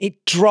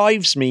It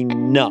drives me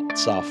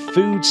nuts. Our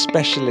food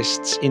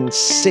specialists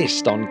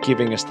insist on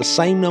giving us the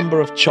same number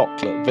of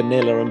chocolate,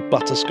 vanilla and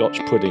butterscotch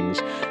puddings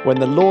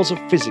when the laws of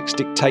physics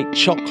dictate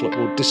chocolate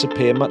will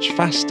disappear much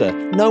faster.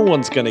 No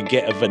one's going to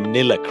get a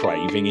vanilla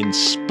craving in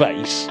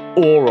space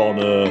or on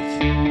Earth.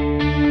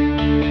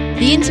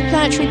 The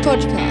Interplanetary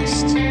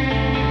Podcast.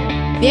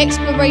 The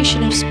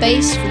exploration of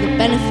space for the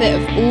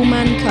benefit of all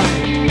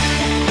mankind.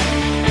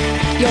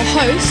 Your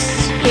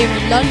hosts here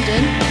in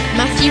London,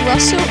 Matthew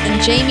Russell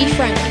and Jamie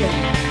Franklin.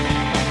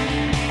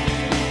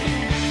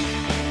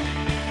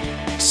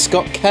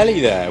 Scott Kelly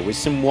there with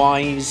some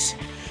wise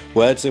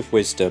words of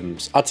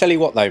wisdoms. I'll tell you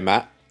what though,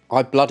 Matt,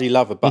 I bloody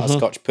love a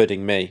butterscotch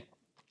pudding, me.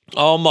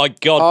 Oh my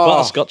God,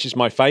 butterscotch is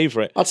my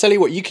favourite. I'll tell you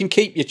what, you can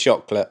keep your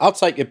chocolate. I'll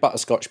take your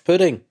butterscotch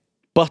pudding.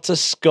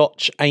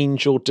 Butterscotch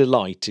Angel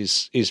Delight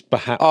is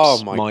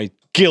perhaps my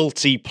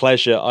guilty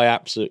pleasure. I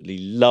absolutely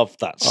love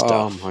that stuff.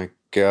 Oh my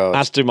God.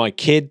 As do my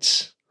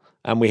kids.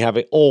 And we have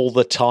it all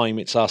the time.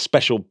 It's our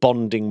special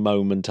bonding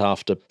moment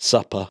after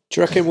supper. Do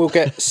you reckon we'll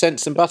get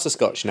sent some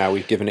butterscotch now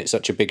we've given it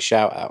such a big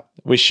shout out?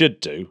 We should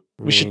do.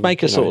 We should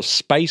make a sort of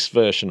space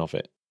version of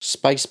it.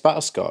 Space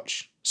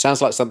butterscotch. Sounds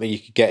like something you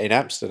could get in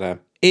Amsterdam.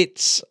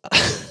 It's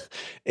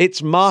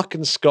Mark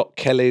and Scott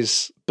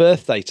Kelly's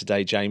birthday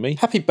today, Jamie.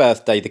 Happy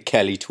birthday, the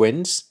Kelly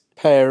twins.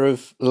 Pair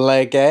of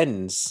leg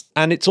ends.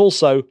 And it's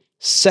also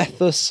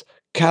Cephus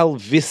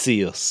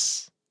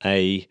Calvisius,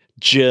 a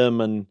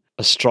German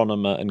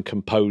astronomer and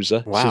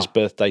composer. Wow. It's his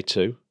birthday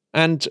too.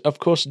 And of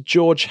course,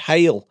 George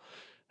Hale,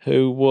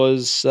 who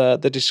was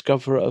the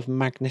discoverer of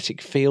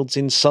magnetic fields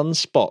in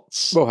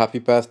sunspots. Well, happy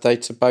birthday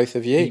to both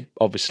of you. He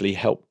obviously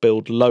helped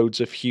build loads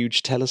of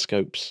huge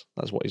telescopes.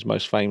 That's what he's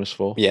most famous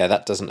for. Yeah,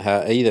 that doesn't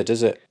hurt either,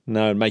 does it?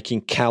 No,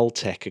 making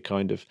Caltech a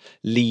kind of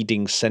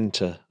leading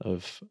centre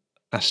of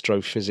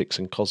astrophysics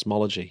and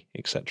cosmology,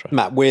 etc.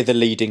 Matt, we're the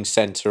leading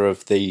centre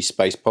of the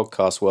space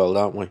podcast world,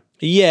 aren't we?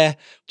 Yeah.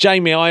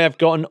 Jamie, I have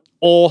got an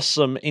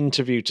awesome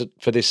interview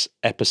for this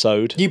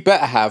episode. You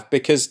better have,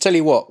 because tell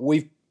you what,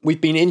 we've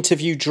been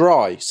interview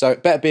dry, so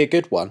it better be a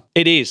good one.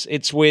 It is.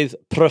 It's with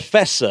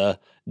Professor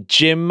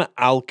Jim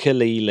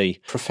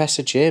Al-Khalili.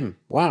 Professor Jim.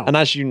 Wow. And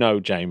as you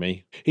know,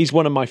 Jamie, he's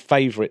one of my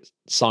favourite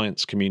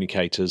science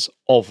communicators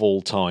of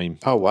all time.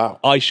 Oh, wow.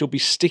 I shall be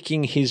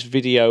sticking his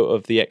video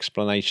of the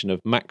explanation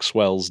of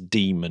Maxwell's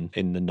demon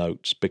in the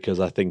notes because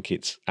I think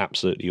it's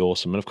absolutely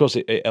awesome. And of course,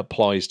 it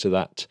applies to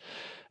that,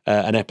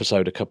 an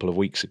episode a couple of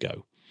weeks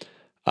ago.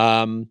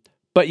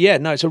 But yeah,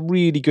 no, it's a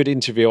really good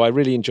interview. I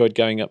really enjoyed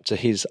going up to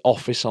his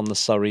office on the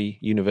Surrey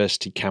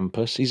University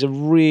campus. He's a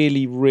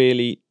really,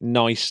 really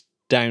nice,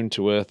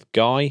 down-to-earth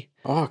guy.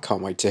 Oh, I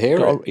can't wait to hear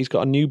it. He's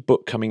got a new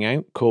book coming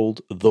out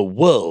called The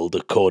World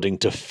According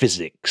to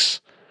Physics,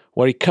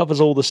 where he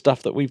covers all the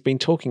stuff that we've been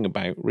talking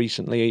about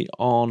recently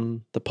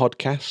on the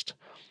podcast.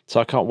 So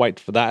I can't wait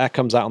for that. That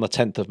comes out on the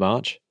 10th of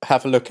March.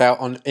 Have a look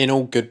out in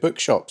all good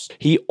bookshops.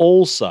 He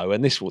also,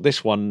 and this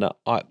one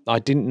I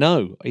didn't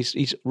know,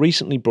 he's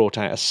recently brought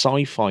out a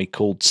sci-fi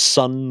called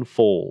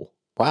Sunfall.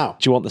 Wow.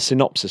 Do you want the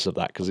synopsis of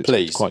that? Because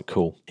it's quite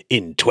cool.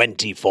 In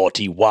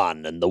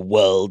 2041, and the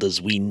world as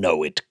we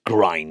know it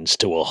grinds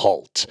to a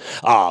halt.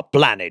 Our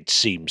planet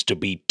seems to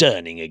be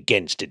turning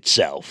against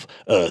itself.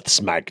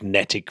 Earth's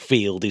magnetic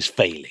field is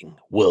failing.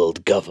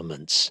 World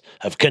governments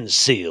have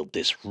concealed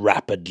this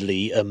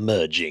rapidly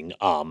emerging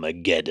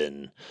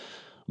Armageddon.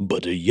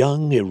 But a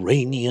young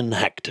Iranian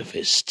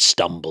activist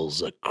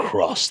stumbles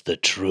across the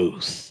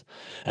truth,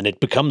 and it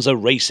becomes a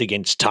race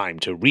against time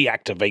to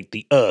reactivate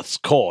the Earth's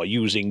core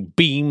using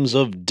beams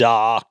of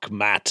dark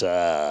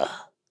matter.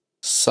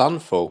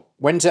 Sunfall.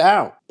 When's it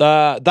out?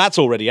 That's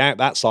already out.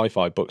 That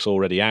sci-fi book's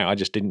already out. I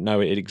just didn't know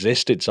it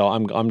existed, so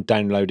I'm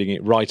downloading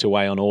it right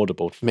away on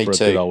Audible for a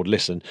good old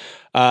listen.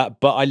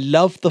 But I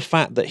love the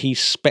fact that he's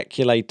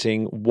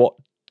speculating what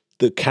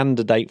the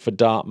candidate for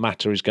dark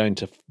matter is going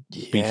to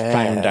be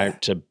found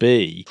out to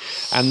be,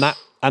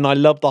 and I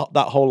love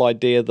that whole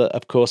idea that,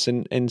 of course,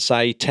 in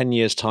say 10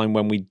 years' time,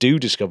 when we do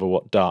discover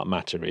what dark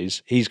matter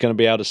is, he's going to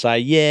be able to say,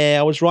 "Yeah,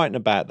 I was writing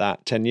about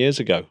that 10 years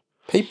ago."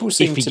 People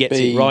seem if he gets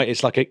it right,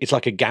 it's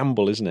like a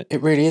gamble, isn't it?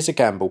 It really is a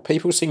gamble.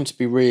 People seem to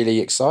be really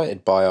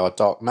excited by our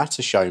dark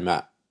matter show,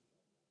 Matt.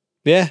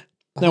 Yeah,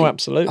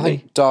 absolutely. I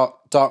think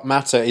dark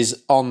matter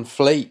is on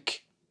fleek.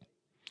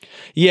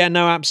 Yeah,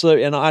 no,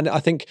 absolutely. And I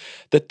think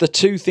that the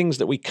two things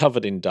that we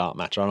covered in dark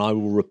matter, and I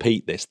will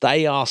repeat this,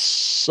 they are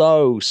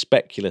so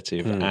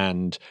speculative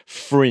and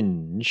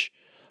fringe.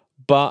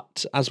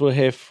 But as we'll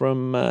hear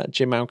from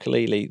Jim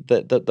Al-Khalili,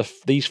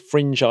 these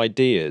fringe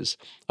ideas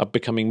are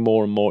becoming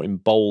more and more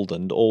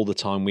emboldened all the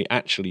time. We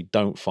actually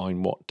don't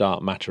find what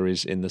dark matter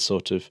is in the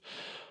sort of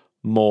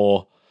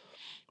more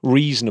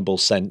reasonable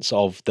sense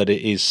of that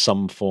it is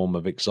some form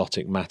of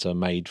exotic matter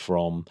made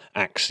from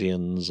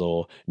axions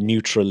or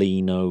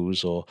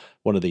neutralinos or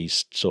one of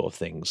these sort of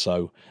things.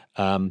 So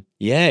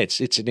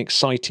it's an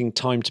exciting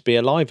time to be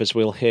alive, as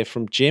we'll hear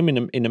from Jim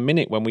in a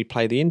minute when we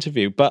play the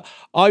interview. But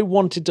I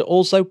wanted to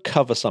also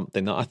cover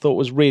something that I thought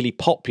was really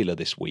popular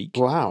this week.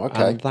 Wow,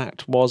 okay. And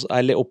that was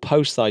a little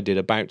post I did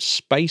about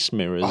space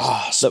mirrors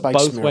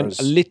went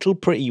a little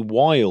pretty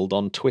wild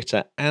on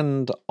Twitter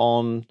and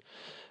on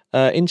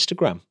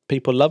Instagram.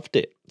 People loved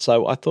it.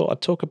 So I thought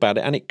I'd talk about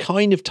it. And it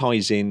kind of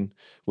ties in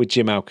with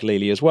Jim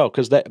Al-Khalili as well,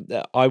 because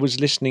I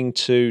was listening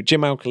to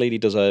Jim Al-Khalili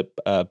does a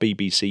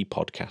BBC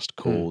podcast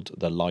called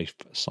The Life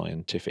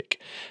Scientific,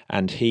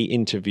 and he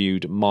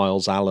interviewed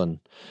Miles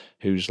Allen,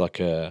 who's like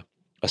a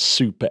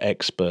super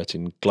expert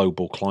in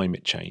global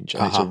climate change,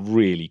 and it's a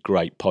really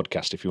great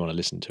podcast if you want to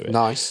listen to it.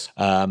 Nice.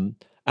 And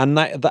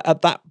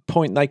at that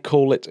point, they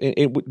call it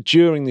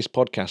during this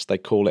podcast, they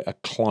call it a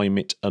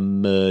climate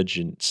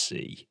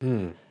emergency.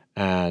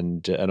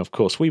 And of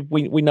course,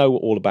 we know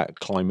all about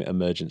climate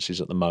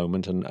emergencies at the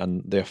moment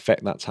and the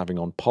effect that's having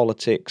on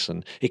politics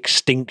and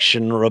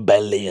Extinction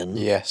Rebellion,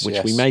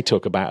 which we may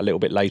talk about a little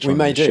bit later on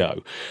in the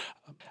show.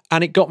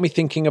 And it got me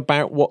thinking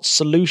about what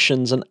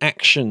solutions and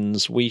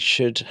actions we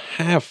should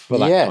have for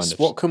that kind of... Yes,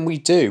 what can we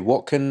do?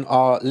 What can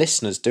our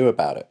listeners do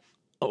about it?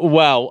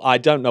 Well, I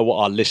don't know what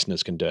our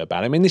listeners can do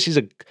about it. I mean, this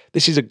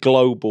is a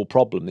global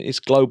problem.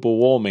 It's global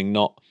warming,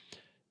 not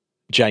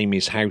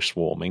Jamie's house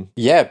warming.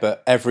 Yeah,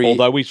 but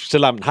although we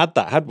still haven't had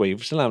that, had we?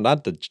 We still haven't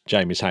had the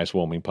Jamie's house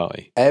warming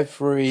party.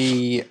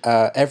 Every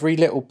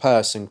little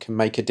person can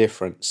make a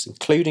difference,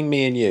 including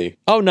me and you.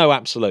 Oh no,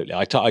 absolutely.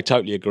 I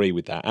totally agree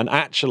with that. And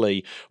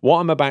actually, what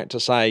I'm about to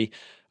say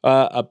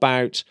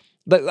about,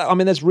 I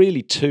mean, there's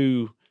really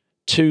two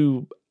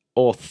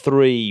or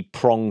three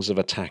prongs of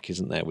attack,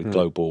 isn't there, with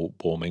global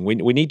warming?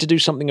 We need to do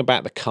something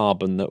about the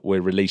carbon that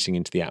we're releasing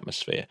into the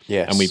atmosphere.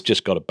 Yes. And we've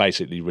just got to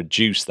basically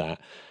reduce that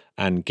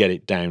and get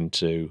it down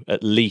to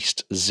at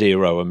least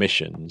zero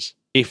emissions,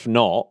 if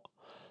not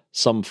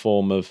some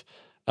form of,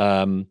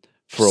 some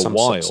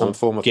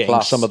form of getting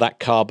plus. Some of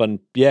that carbon,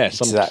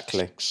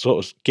 exactly.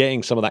 Sort of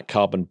getting some of that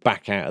carbon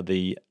back out of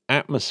the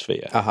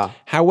atmosphere.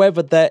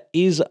 However, there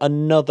is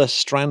another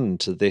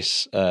strand to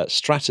this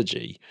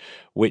strategy,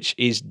 which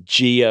is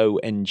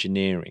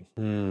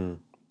geoengineering.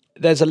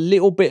 There's a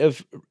little bit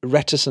of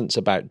reticence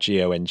about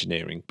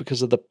geoengineering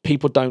because of the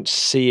people don't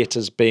see it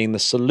as being the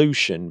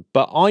solution.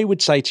 But I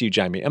would say to you,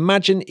 Jamie,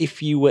 imagine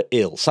if you were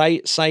ill.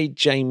 Say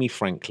Jamie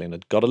Franklin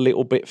had got a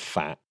little bit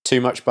fat. Too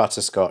much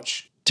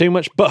butterscotch,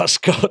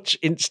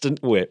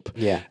 instant whip.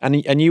 Yeah.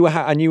 And you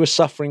were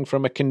suffering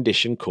from a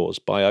condition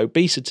caused by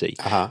obesity.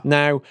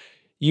 Now,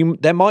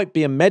 there might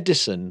be a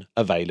medicine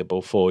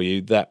available for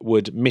you that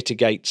would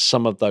mitigate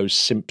some of those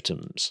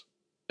symptoms.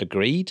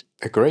 Agreed?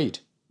 Agreed.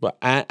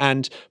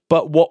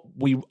 But what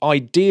we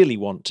ideally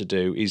want to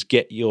do is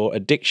get your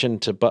addiction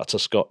to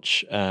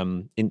butterscotch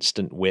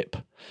instant whip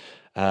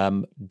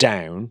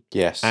down,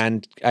 yes,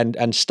 and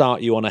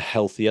start you on a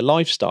healthier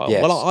lifestyle.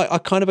 Yes. Well, I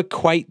kind of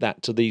equate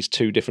that to these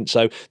two different.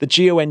 So the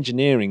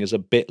geoengineering is a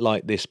bit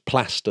like this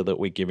plaster that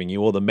we're giving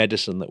you, or the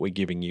medicine that we're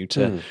giving you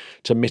to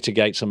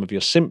mitigate some of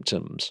your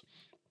symptoms.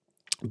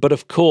 But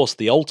of course,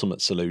 the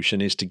ultimate solution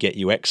is to get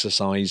you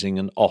exercising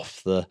and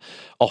off the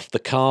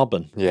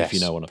carbon. Yes, if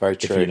you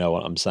know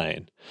what I'm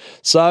saying.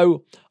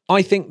 So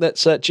I think that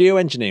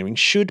geoengineering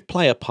should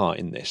play a part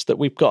in this. That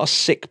we've got a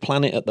sick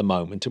planet at the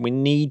moment, and we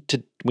need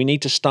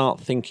to start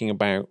thinking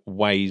about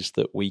ways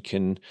that we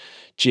can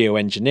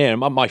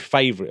geoengineer. And my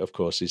favourite, of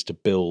course, is to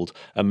build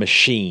a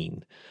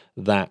machine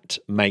that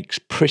makes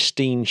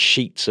pristine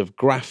sheets of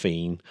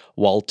graphene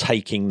while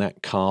taking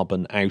that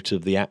carbon out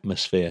of the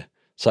atmosphere.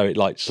 So it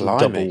like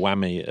double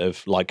whammy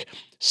of like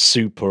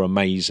super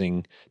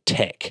amazing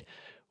tech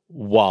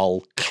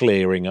while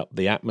clearing up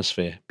the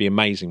atmosphere. Be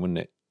amazing, wouldn't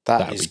it?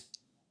 That'd be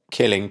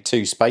killing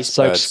two space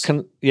birds.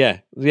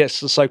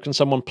 So can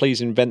someone please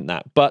invent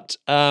that? But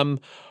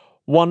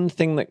one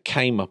thing that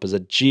came up as a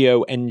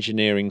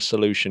geoengineering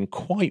solution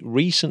quite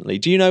recently.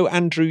 Do you know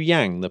Andrew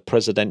Yang, the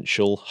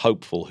presidential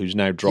hopeful who's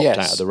now dropped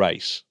out of the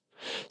race?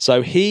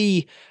 So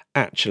he...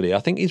 Actually, I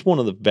think he's one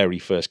of the very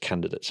first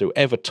candidates who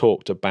ever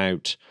talked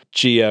about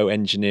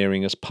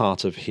geoengineering as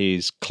part of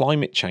his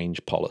climate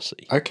change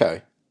policy.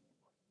 Okay.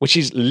 Which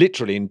is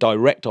literally in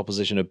direct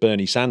opposition of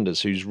Bernie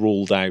Sanders, who's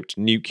ruled out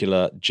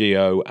nuclear,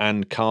 geo,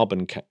 and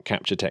carbon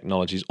capture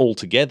technologies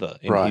altogether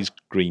in his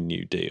Green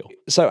New Deal.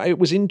 So it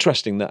was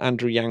interesting that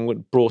Andrew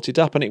Yang brought it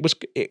up, and it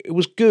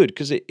was good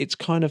because it's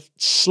kind of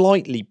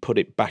slightly put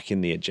it back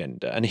in the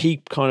agenda. And he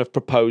kind of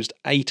proposed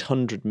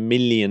 $800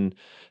 million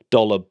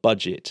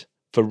budget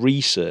for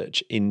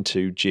research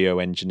into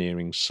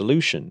geoengineering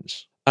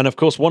solutions. And of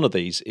course, one of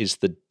these is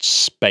the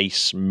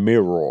Space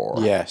Mirror.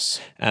 Yes.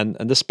 And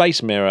the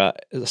Space Mirror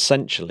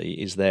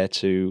essentially is there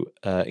to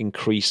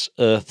increase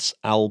Earth's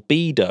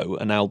albedo.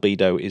 And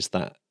albedo is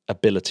that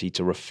ability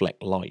to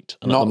reflect light.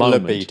 And not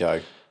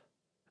libido.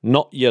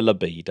 not your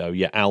libido,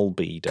 your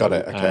albedo. Got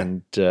it, okay.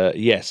 And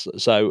yes,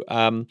 so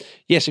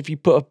yes, if you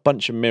put a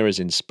bunch of mirrors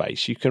in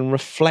space, you can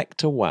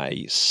reflect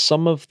away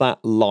some of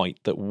that light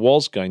that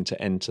was going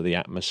to enter the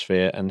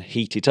atmosphere and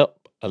heat it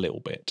up a little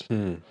bit.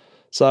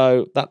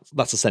 So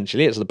that's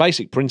essentially it. So the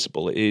basic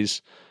principle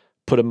is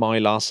put a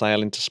Mylar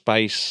sail into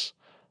space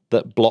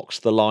that blocks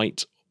the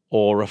light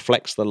or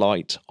reflects the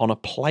light on a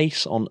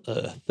place on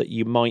Earth that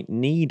you might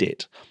need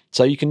it.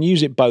 So you can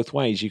use it both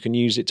ways. You can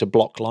use it to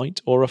block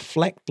light or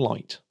reflect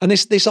light. And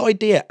this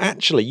idea,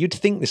 actually, you'd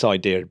think this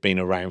idea had been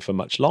around for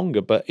much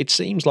longer, but it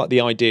seems like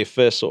the idea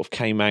first sort of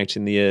came out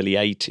in the early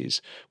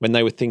 80s when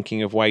they were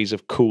thinking of ways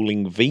of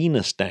cooling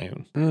Venus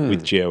down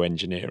with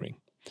geoengineering.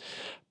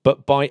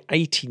 But by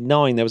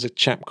 89, there was a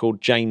chap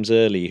called James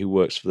Early who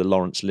works for the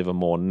Lawrence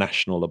Livermore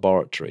National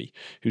Laboratory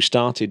who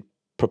started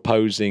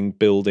proposing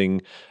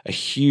building a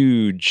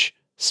huge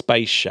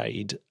space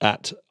shade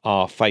at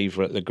our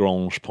favourite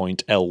Lagrange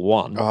point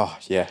L1. Oh,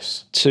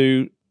 yes.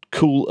 To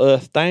cool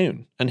Earth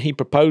down. And he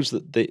proposed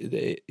that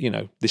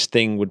this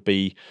thing would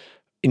be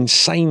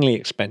insanely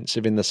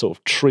expensive in the sort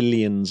of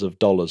trillions of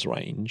dollars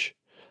range.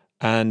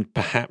 And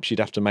perhaps you'd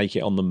have to make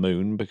it on the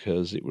moon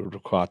because it would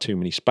require too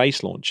many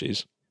space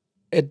launches.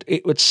 It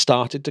had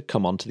started to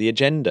come onto the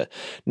agenda.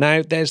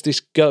 Now, there's this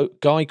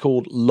guy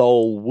called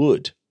Lowell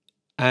Wood.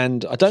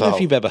 And I don't know if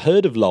you've ever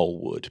heard of Lowell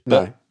Wood,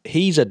 but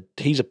he's got a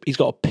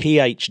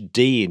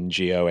PhD in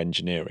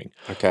geoengineering.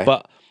 Okay.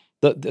 But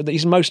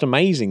his most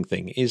amazing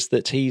thing is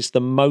that he's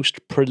the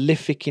most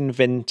prolific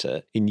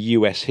inventor in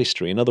US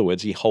history. In other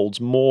words, he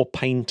holds more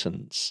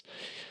patents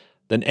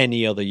than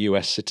any other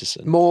US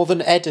citizen. More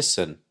than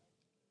Edison.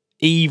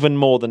 Even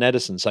more than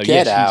Edison. So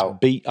Get yes,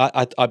 out.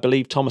 I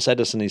believe Thomas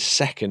Edison is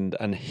second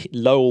and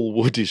Lowell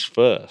Wood is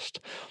first.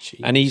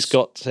 Jeez. And he's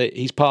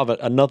part of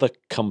another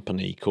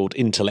company called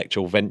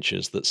Intellectual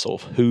Ventures that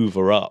sort of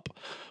hoover up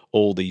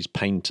all these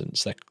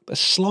patents. They're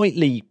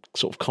slightly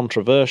sort of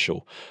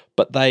controversial,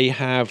 but they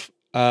have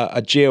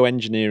a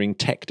geoengineering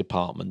tech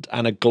department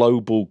and a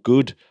global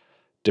good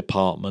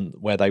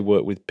department where they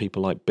work with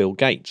people like Bill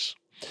Gates.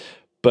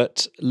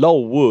 But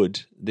Lowell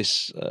Wood,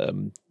 this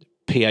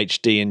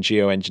PhD in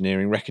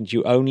geoengineering, reckons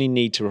you only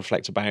need to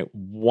reflect about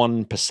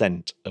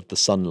 1% of the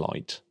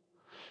sunlight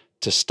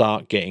to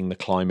start getting the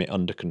climate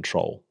under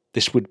control.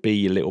 This would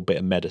be a little bit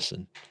of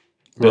medicine.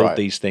 Build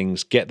these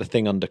things, get the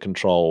thing under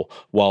control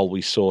while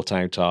we sort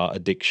out our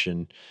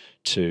addiction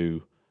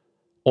to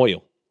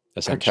oil,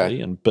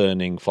 essentially, and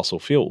burning fossil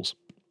fuels.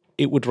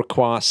 It would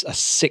require a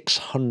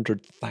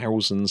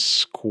 600,000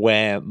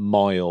 square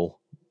mile.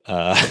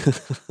 I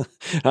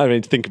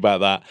mean, think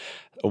about that.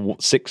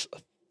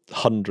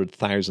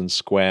 600,000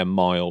 square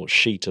mile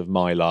sheet of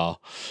Mylar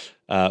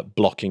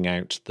blocking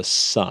out the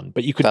sun.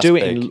 But you could do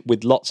it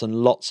with lots and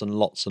lots and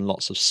lots and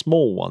lots of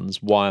small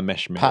ones, wire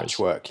mesh mirrors.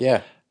 Patchwork,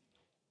 yeah.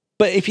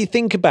 But if you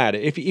think about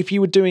it, if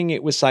you were doing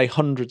it with, say,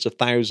 hundreds of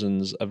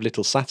thousands of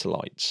little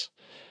satellites,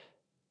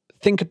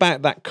 think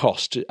about that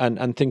cost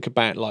and think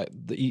about, like,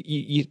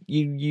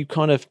 you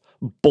kind of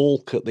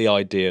balk at the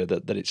idea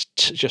that it's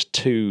just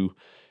too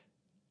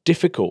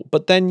difficult.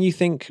 But then you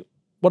think,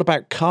 what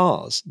about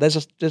cars? There's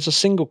a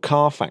single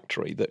car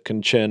factory that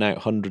can churn out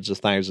hundreds of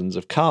thousands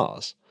of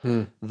cars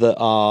that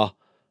are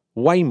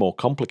way more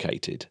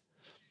complicated.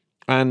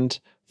 And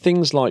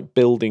things like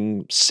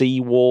building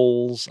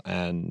seawalls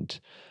and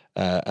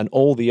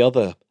all the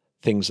other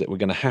things that we're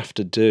going to have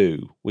to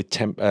do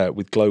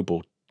with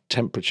global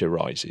temperature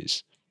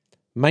rises,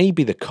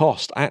 maybe the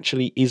cost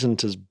actually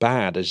isn't as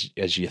bad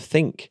as you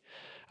think.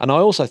 And I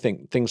also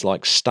think things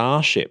like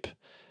Starship.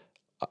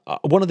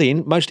 One of the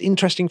most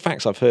interesting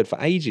facts I've heard for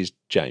ages,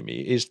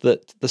 Jamie, is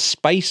that the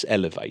space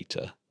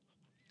elevator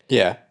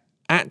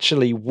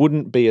actually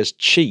wouldn't be as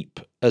cheap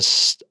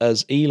as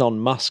Elon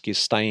Musk is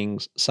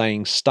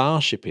saying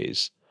Starship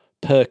is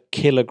per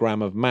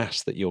kilogram of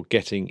mass that you're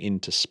getting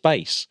into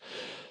space.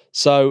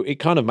 So it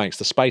kind of makes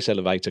the space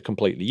elevator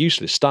completely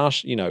useless.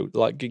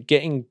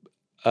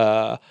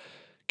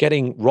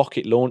 Getting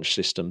rocket launch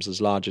systems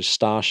as large as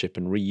Starship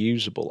and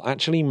reusable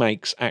actually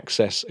makes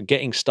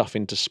getting stuff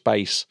into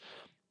space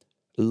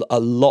a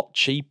lot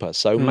cheaper.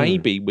 So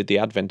maybe with the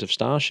advent of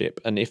Starship,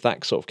 and if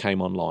that sort of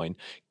came online,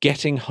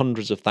 getting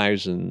hundreds of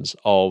thousands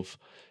of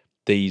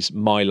these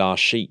Mylar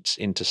sheets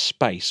into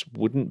space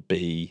wouldn't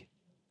be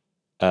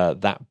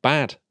that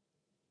bad.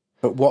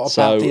 But what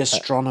about the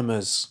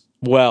astronomers?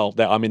 Well,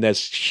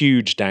 there's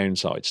huge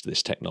downsides to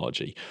this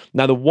technology.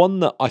 Now, the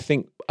one that I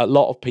think a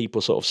lot of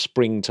people sort of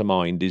spring to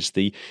mind is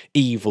the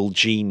evil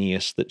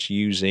genius that's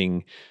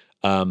using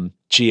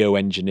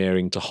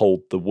geoengineering to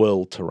hold the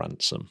world to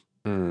ransom.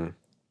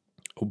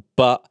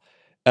 But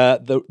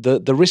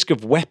the risk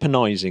of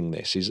weaponizing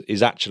this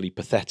is actually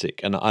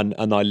pathetic, and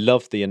I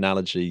love the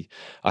analogy.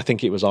 I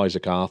think it was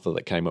Isaac Arthur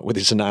that came up with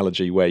this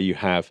analogy where you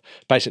have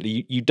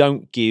basically you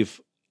don't give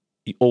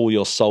all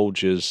your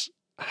soldiers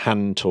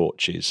hand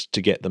torches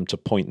to get them to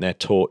point their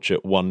torch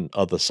at one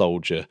other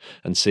soldier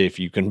and see if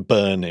you can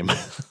burn him.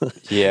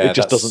 Yeah, it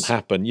just doesn't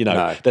happen.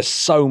 No. There's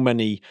so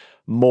many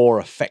more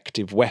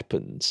effective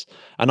weapons.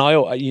 And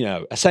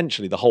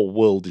essentially the whole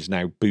world is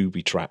now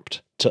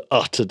booby-trapped to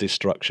utter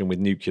destruction with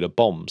nuclear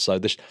bombs. So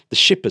the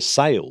ship has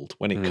sailed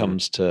when it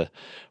comes to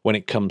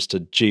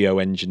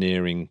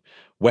geoengineering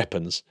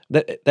weapons.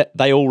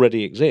 They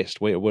already exist.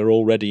 We're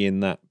already in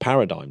that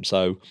paradigm.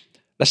 So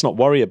let's not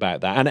worry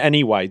about that. And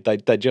anyway,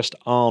 they just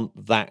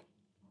aren't that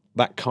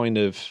kind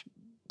of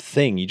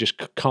thing. You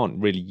just can't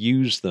really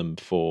use them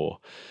for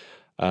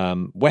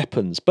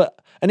weapons. But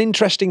an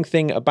interesting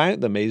thing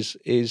about them is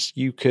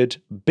you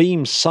could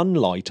beam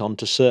sunlight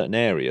onto certain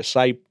areas,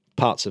 say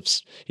parts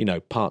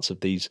of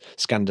these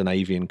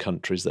Scandinavian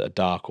countries that are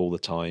dark all the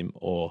time,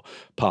 or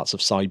parts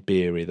of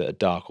Siberia that are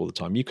dark all the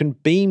time. You can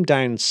beam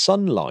down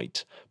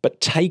sunlight,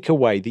 but take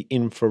away the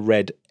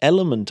infrared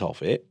element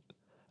of it.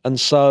 And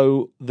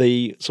so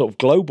the sort of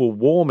global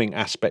warming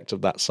aspect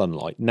of that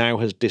sunlight now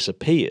has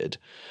disappeared,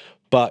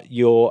 but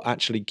you're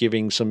actually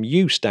giving some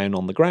use down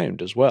on the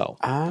ground as well.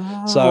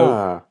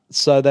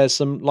 So there's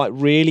some like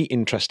really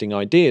interesting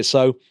ideas.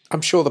 So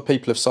I'm sure the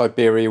people of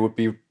Siberia would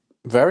be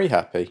very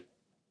happy.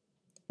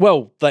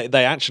 Well,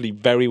 they actually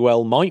very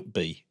well might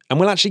be. And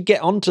we'll actually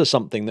get onto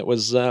something that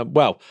was, the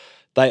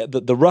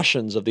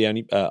Russians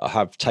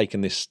have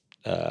taken this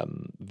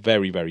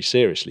very, very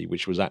seriously,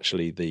 which was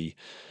actually the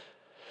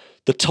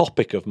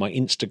topic of my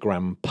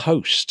Instagram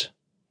post.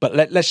 But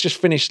let's just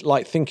finish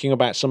like thinking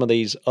about some of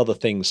these other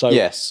things. So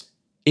yes,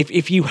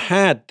 if you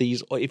had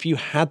this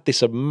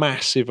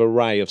massive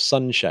array of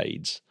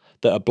sunshades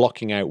that are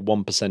blocking out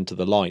 1% of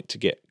the light to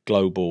get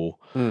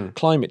global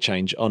climate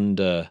change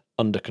under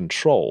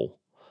control,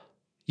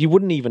 you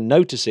wouldn't even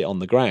notice it on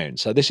the ground.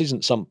 So this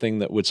isn't something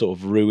that would sort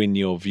of ruin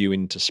your view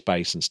into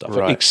space and stuff,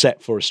 right,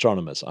 except for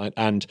astronomers.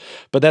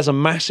 But there's a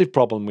massive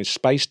problem with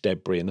space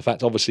debris, and the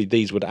fact obviously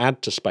these would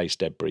add to space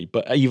debris,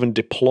 but even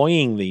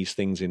deploying these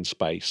things in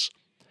space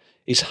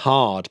is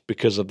hard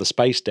because of the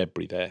space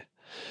debris there.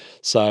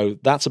 So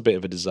that's a bit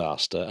of a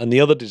disaster. And the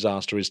other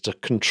disaster is to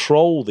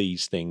control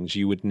these things,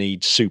 you would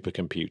need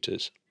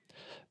supercomputers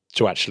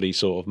to actually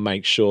sort of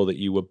make sure that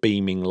you were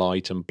beaming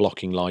light and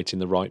blocking light in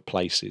the right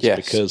places. Yes.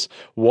 Because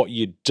what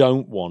you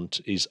don't want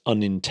is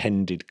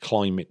unintended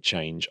climate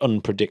change,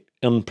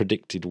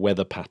 unpredicted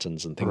weather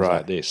patterns and things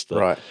like this.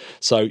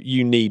 So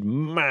you need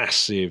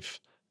massive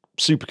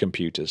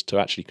supercomputers to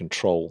actually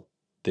control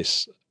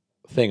this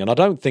thing. And I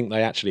don't think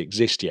they actually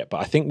exist yet, but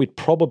I think we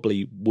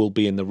probably will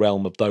be in the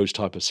realm of those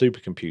type of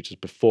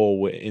supercomputers before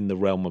we're in the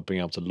realm of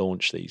being able to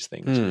launch these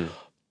things.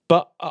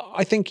 But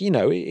I think,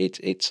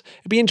 it'd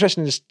be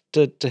interesting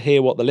to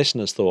hear what the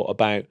listeners thought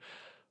about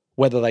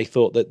whether they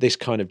thought that this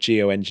kind of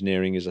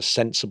geoengineering is a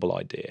sensible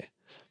idea.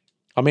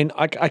 I mean,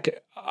 I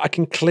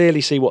can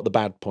clearly see what the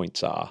bad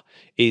points are,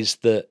 is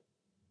that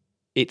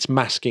it's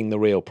masking the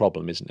real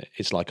problem, isn't it?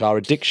 It's like our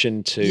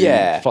addiction to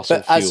fossil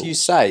fuel. But as you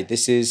say,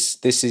 this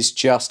is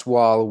just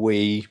while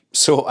we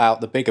sort out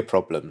the bigger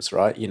problems,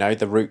 right?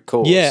 The root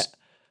cause. Yeah.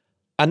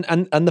 And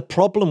the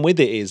problem with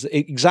it is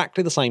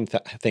exactly the same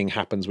thing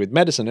happens with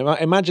medicine.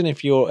 Imagine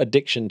if your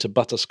addiction to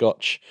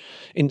butterscotch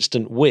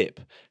instant whip,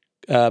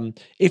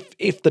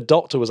 if the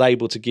doctor was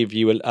able to give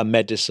you a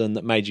medicine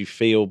that made you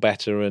feel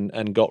better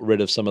and got rid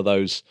of some of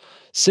those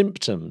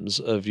symptoms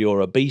of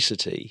your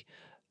obesity,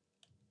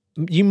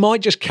 you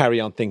might just carry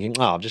on thinking,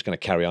 I'm just going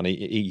to carry on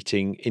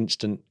eating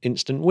instant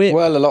whip.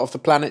 Well, a lot of the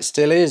planet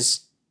still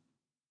is,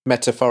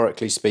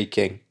 metaphorically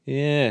speaking.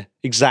 Yeah,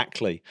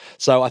 exactly.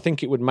 So I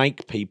think it would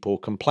make people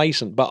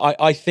complacent. But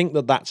I think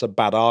that that's a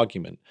bad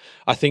argument.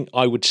 I think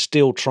I would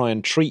still try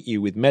and treat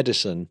you with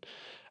medicine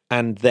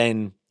and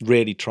then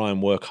really try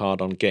and work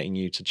hard on getting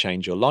you to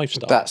change your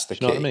lifestyle. That's the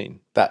key. You know what I mean?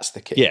 That's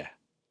the key. Yeah,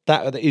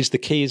 that is the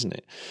key, isn't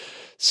it?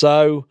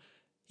 So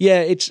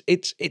yeah,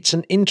 it's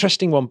an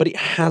interesting one, but it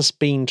has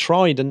been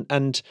tried.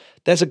 And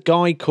there's a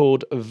guy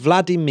called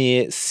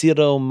Vladimir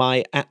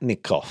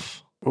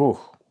Siromyatnikov.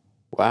 Oh,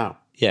 wow.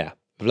 Yeah,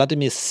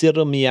 Vladimir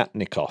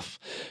Siromyatnikov,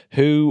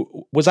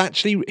 who's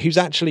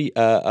actually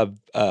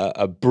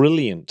a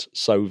brilliant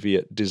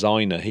Soviet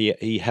designer.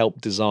 He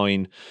helped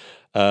design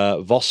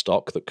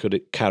Vostok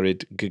that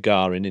carried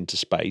Gagarin into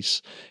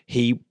space.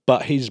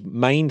 But his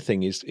main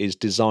thing is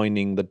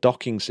designing the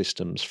docking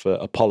systems for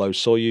Apollo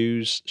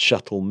Soyuz,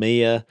 Shuttle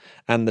Mir,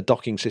 and the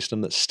docking system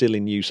that's still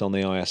in use on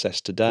the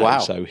ISS today. Wow.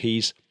 So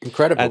he's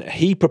incredible. And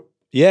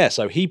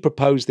so he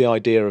proposed the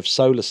idea of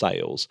solar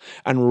sails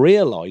and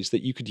realized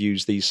that you could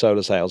use these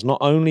solar sails not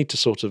only to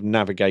sort of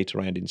navigate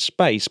around in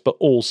space, but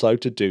also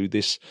to do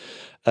this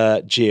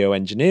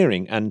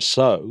geoengineering. And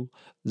so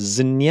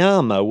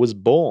Znamya was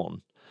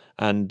born.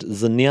 And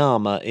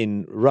Znamya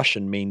in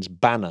Russian means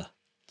banner.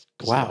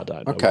 Wow. I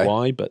don't know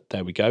why, but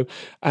there we go.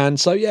 And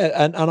so,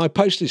 and I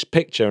posted this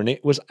picture and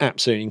it was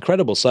absolutely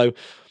incredible. So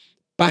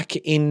back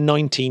in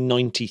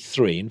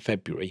 1993, in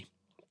February,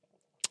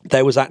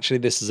 there was actually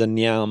this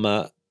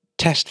Znamya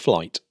test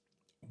flight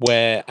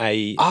where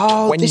a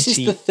this is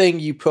the thing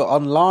you put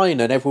online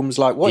and everyone's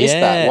like, what is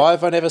that? Why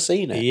have I never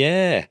seen it?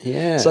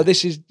 Yeah. So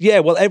this is,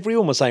 well,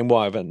 everyone was saying,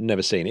 why have I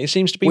never seen it? It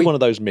seems to be one of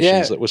those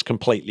missions that was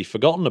completely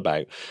forgotten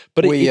about.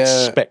 But it's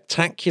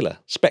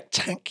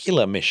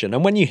spectacular mission.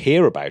 And when you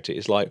hear about it,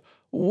 it's like,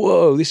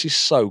 whoa, this is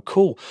so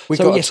cool. We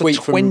got a tweet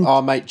from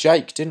our mate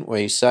Jake, didn't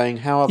we, saying,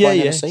 how have I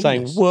never seen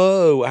saying, this?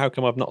 Whoa, how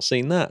come I've not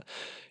seen that?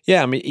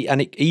 Yeah, I mean,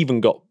 and it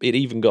even got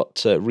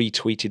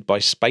retweeted by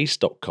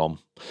space.com.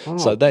 Oh,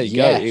 so there you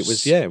go.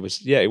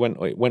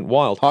 It went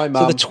wild. Hi,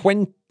 Mum.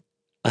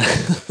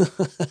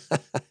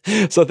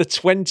 So the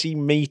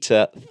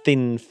 20-meter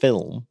thin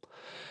film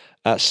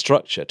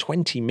structure,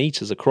 20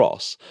 meters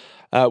across,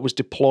 was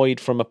deployed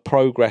from a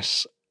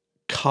Progress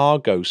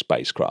cargo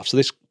spacecraft. So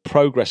this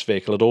Progress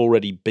vehicle had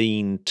already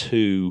been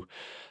to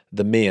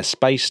the Mir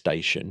space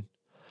station.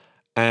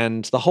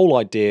 And the whole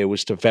idea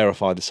was to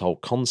verify this whole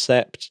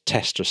concept,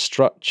 test a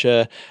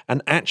structure,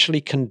 and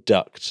actually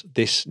conduct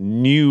this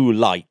new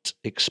light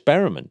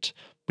experiment,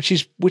 which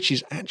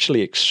is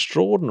actually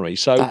extraordinary.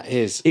 So that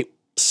is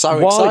so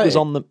while exciting. It was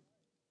on the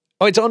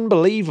it's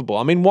unbelievable.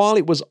 I mean, while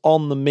it was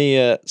on the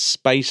Mir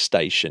space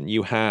station,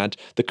 you had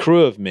the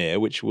crew of Mir,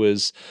 which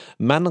was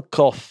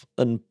Manakov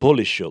and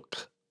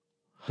Polishuk.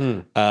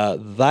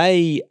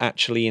 They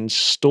actually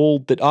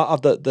installed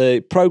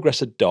the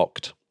Progress had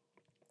docked.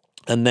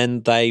 And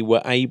then they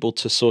were able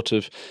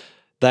to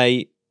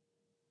they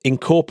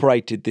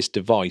incorporated this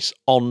device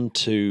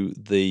onto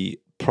the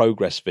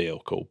Progress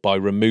vehicle by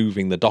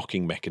removing the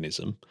docking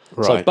mechanism.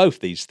 Right. So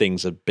both these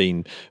things had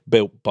been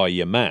built by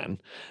your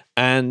man.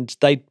 And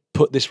they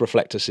put this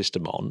reflector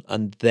system on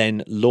and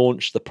then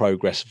launched the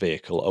Progress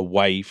vehicle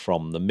away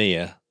from the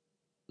Mir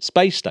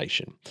space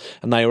station.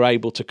 And they were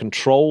able to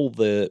control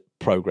the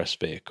Progress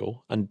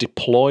vehicle and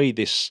deploy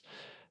this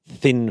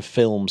thin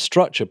film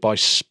structure by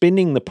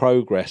spinning the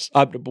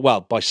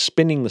by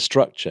spinning the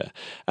structure,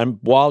 and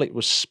while it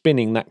was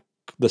spinning, that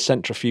the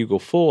centrifugal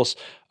force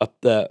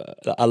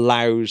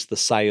allows the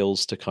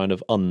sails to kind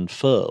of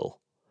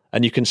unfurl,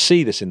 and you can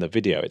see this in the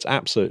video. It's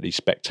absolutely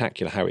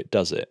spectacular how it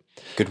does it.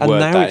 Good and word.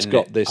 Now that, it's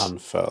got it? this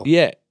Unfurl.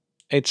 Yeah,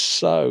 it's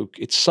so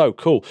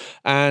cool,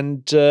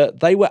 and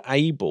they were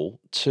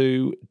able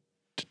to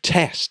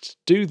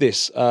do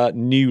this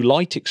new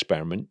light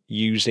experiment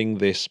using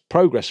this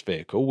Progress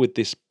vehicle with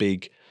this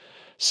big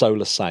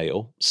solar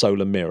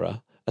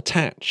mirror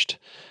attached,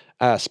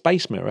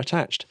 space mirror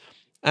attached,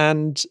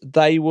 and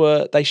they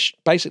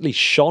basically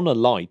shone a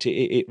light.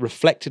 It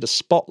reflected a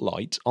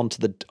spotlight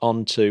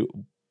onto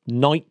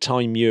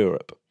nighttime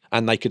Europe,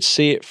 and they could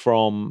see it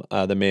from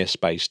the Mir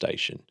space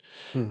station.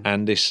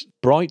 And this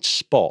bright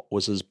spot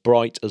was as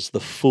bright as the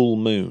full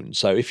moon.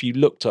 So if you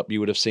looked up, you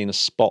would have seen a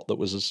spot that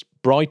was as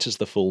bright as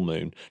the full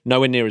moon,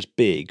 nowhere near as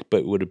big,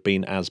 but it would have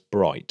been as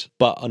bright.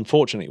 But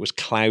unfortunately, it was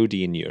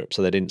cloudy in Europe,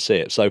 so they didn't see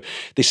it. So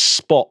this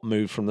spot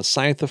moved from the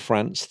south of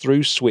France,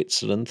 through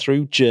Switzerland,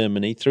 through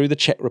Germany, through the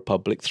Czech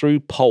Republic,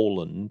 through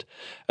Poland,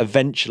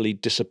 eventually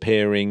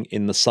disappearing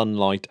in the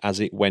sunlight as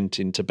it went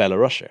into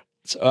Belarus.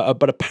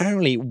 But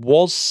apparently it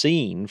was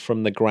seen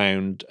from the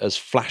ground as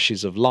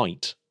flashes of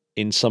light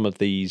in some of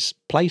these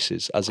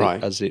places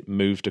as it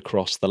moved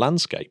across the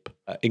landscape,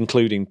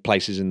 including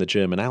places in the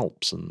German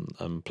Alps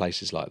and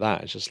places like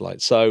that. It's just like,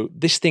 so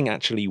this thing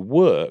actually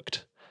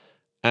worked,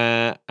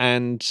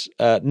 and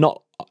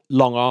not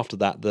long after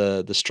that,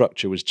 the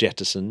structure was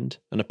jettisoned,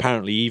 and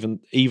apparently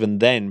even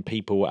then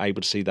people were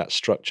able to see that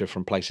structure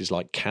from places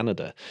like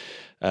Canada,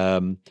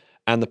 and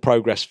the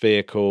Progress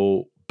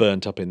vehicle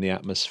burnt up in the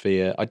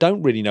atmosphere. I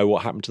don't really know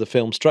what happened to the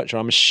film structure.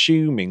 I'm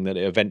assuming that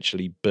it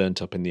eventually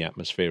burnt up in the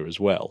atmosphere as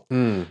well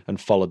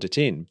and followed it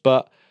in.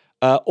 But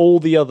all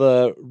the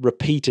other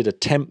repeated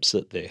attempts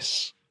at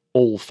this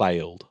all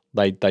failed.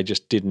 They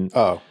just didn't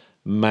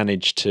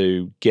manage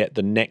to get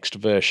the next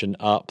version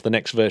up. The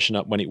next version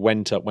up, when it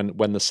went up,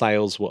 when the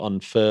sails were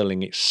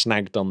unfurling, it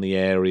snagged on the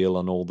aerial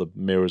and all the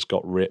mirrors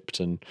got ripped.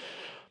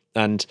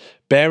 And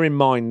bear in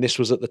mind, this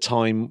was at the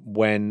time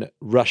when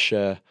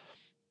Russia...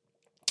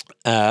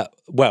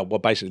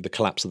 basically the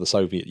collapse of the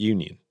Soviet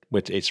Union.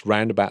 It's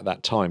round about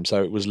that time,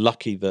 so it was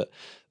lucky that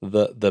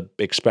the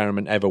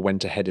experiment ever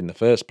went ahead in the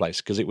first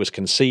place, because it was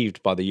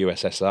conceived by the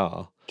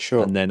USSR,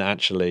 and then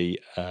actually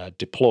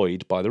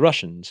deployed by the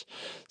Russians.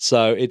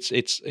 So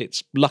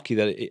it's lucky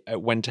that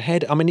it went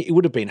ahead. I mean, it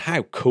would have been,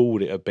 how cool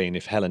would it have been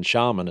if Helen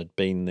Sharman had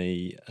been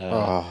the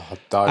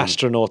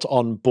astronaut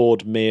on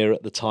board Mir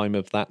at the time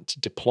of that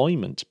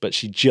deployment, but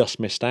she just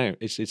missed out.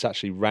 It's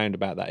actually round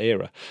about that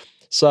era.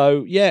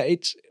 So yeah,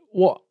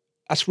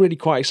 that's really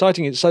quite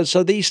exciting.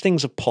 So these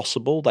things are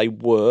possible. They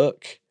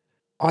work.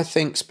 I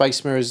think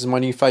Space Mirrors is my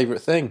new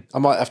favourite thing. I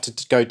might have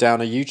to go down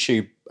a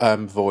YouTube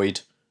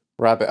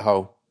rabbit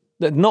hole.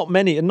 Not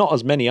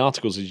as many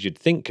articles as you'd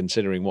think,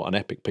 considering what an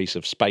epic piece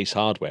of space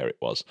hardware it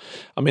was.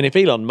 I mean, if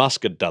Elon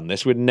Musk had done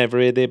this, we'd never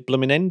hear the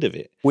blooming end of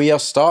it. We are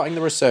starting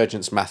the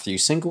resurgence, Matthew,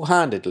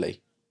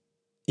 single-handedly.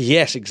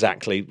 Yes,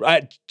 exactly.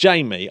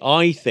 Jamie,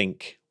 I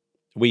think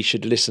we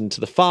should listen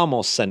to the far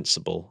more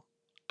sensible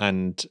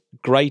and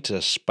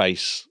greater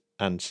space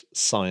and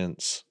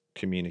science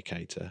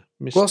communicator.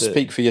 Mr. Well,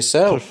 speak for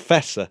yourself.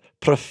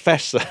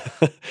 Professor.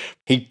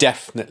 He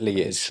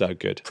definitely is. So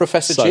good.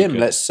 Professor So Jim,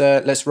 good.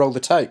 let's roll the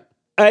tape.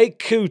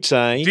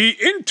 Ekute. The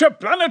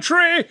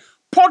Interplanetary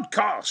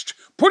Podcast,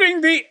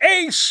 putting the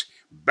ace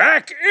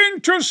back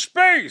into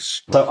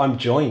space. So I'm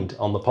joined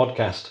on the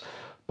podcast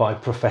by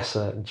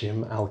Professor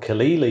Jim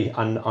Al-Khalili,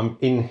 and I'm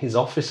in his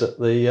office at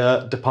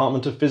the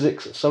Department of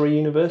Physics at Surrey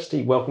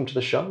University. Welcome to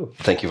the show.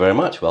 Thank you very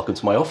much. Welcome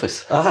to my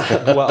office.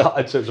 Well,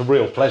 it's a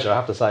real pleasure. I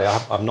have to say,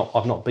 I've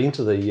not been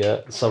to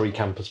the Surrey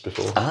campus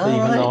before,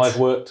 even though I've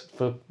worked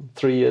for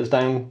 3 years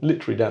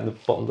literally down the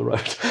bottom of the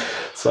road.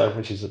 So,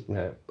 which is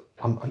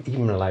I'm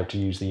even allowed to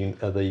use the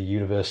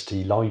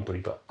university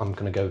library, but I'm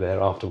going to go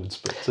there afterwards.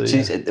 But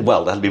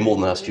Well, that'll be more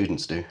than our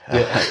students do.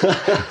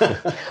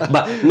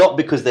 But not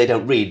because they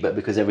don't read, but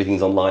because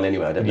everything's online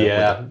anyway. I don't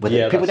know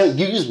whether people don't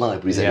use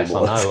libraries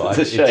anymore. Yes, I know. It's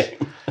a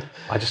shame.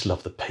 I just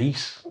love the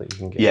peace that you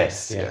can get.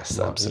 Yes,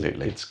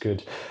 absolutely. It's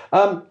good.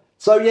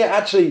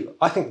 Actually,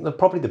 I think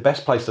probably the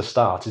best place to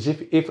start is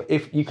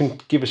if you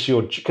can give us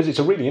because it's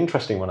a really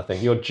interesting one, I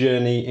think, your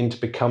journey into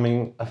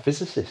becoming a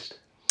physicist.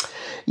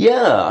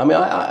 Yeah, I mean,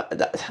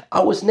 I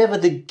was never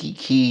the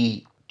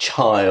geeky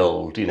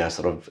child,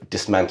 sort of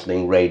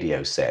dismantling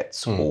radio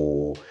sets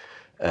or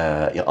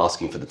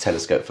asking for the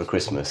telescope for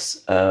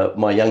Christmas.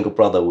 My younger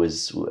brother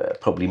was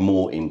probably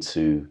more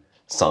into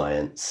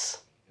science,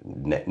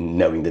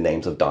 knowing the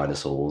names of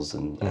dinosaurs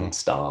and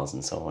stars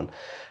and so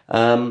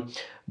on.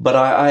 But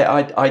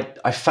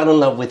I fell in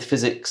love with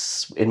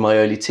physics in my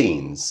early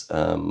teens,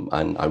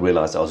 and I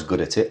realised I was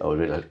good at it.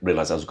 I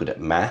realised I was good at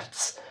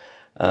maths.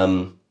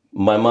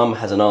 My mum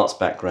has an arts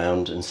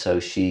background, and so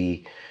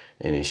she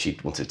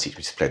wanted to teach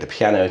me to play the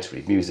piano, to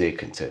read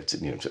music, and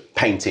to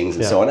paintings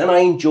and so on. And I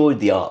enjoyed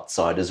the art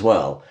side as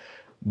well.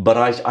 But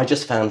I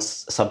just found a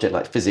subject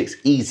like physics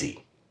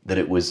easy, that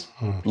it was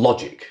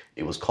logic,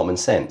 it was common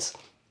sense.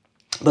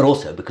 But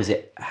also because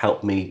it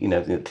helped me,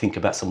 think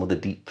about some of the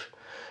deep,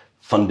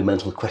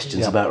 fundamental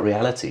questions about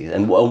reality.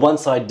 And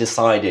once I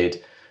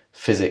decided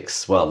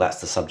physics, well,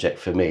 that's the subject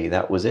for me,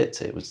 that was it.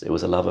 It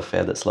was a love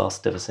affair that's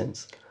lasted ever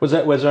since. Was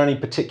there any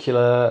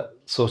particular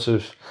sort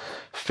of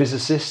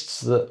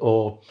physicists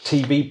or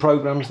TV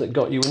programs that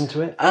got you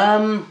into it?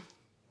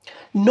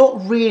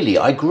 Not really.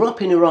 I grew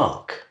up in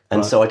Iraq,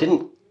 and so I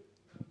didn't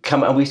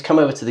we come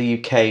over to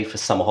the UK for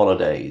summer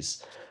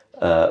holidays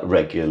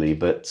regularly,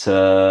 but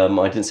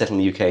I didn't settle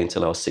in the UK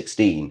until I was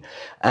 16.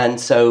 And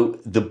so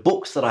the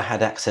books that I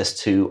had access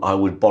to, I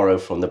would borrow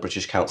from the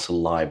British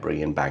Council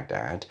Library in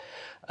Baghdad.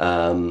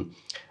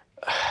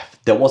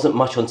 There wasn't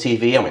much on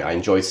TV. I mean, I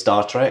enjoyed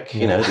Star Trek,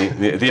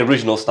 the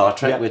original Star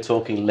Trek. We're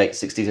talking late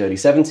 60s, early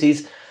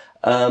 70s.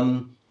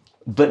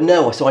 But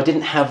no, so I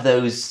didn't have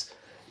those,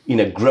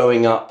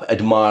 growing up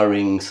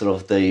admiring sort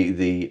of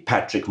the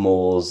Patrick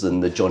Moores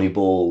and the Johnny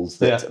Balls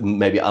that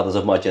maybe others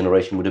of my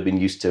generation would have been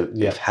used to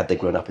had they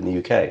grown up in the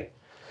UK.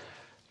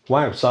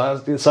 Wow. So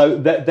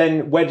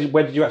then where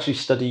did you actually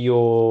study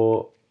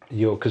your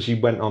because you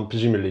went on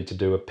presumably to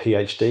do a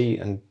PhD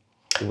and...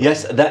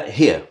 Yes,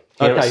 here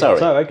at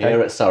Surrey.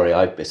 Here at Surrey,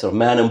 I sort of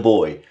man and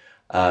boy.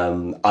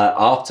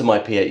 After my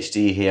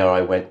PhD here,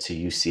 I went to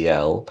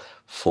UCL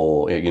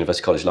for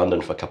University College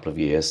London for a couple of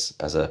years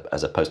as a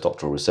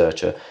postdoctoral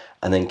researcher,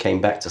 and then came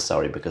back to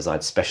Surrey because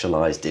I'd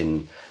specialised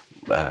in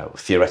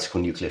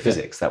theoretical nuclear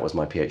physics. That was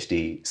my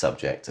PhD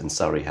subject, and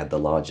Surrey had the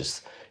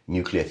largest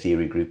nuclear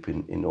theory group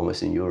in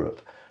almost in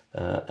Europe.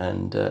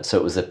 So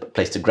it was a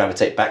place to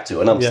gravitate back to,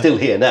 and I'm still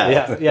here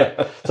now.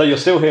 So you're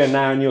still here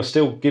now, and you're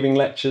still giving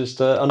lectures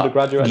to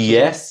undergraduates?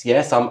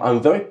 Yes. I'm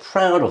very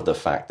proud of the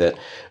fact that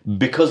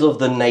because of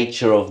the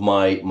nature of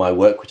my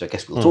work, which I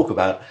guess we'll talk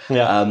about,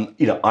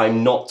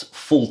 I'm not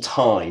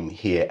full-time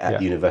here at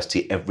the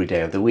university every day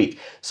of the week.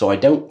 So I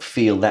don't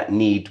feel that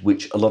need,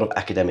 which a lot of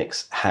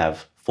academics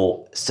have,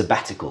 for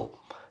sabbatical.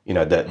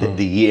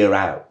 The year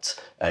out,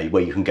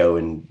 where you can go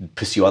and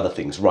pursue other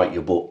things, write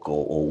your book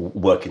or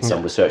work in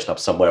some research lab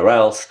somewhere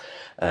else,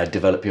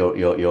 develop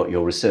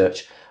your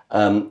research.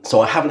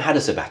 So I haven't had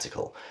a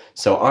sabbatical.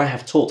 So I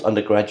have taught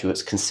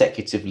undergraduates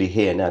consecutively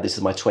here. Now, this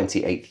is my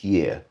 28th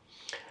year.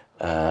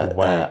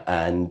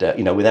 And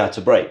without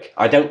a break.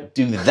 I don't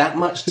do that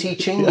much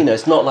teaching.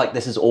 It's not like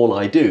this is all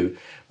I do.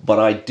 But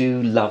I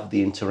do love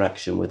the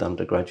interaction with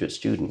undergraduate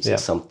students.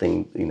 It's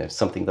something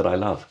that I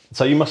love.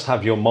 So you must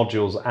have your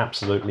modules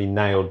absolutely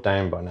nailed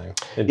down by now.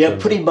 Yeah,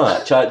 pretty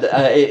much.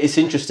 It's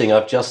interesting.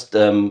 I've just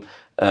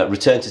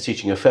returned to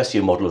teaching a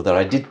first-year module that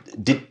I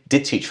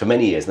did teach for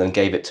many years and then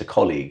gave it to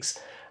colleagues.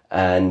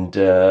 And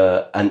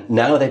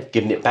now they've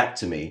given it back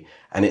to me.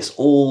 And it's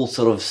all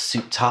sort of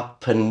souped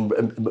up and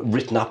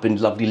written up in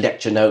lovely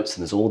lecture notes.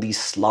 And there's all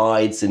these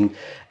slides and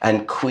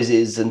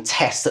quizzes and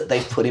tests that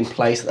they've put in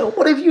place. Oh,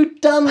 what have you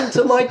done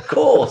to my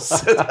course?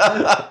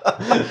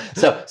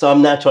 So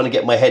I'm now trying to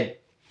get my head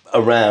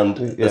around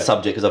the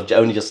subject because I've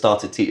only just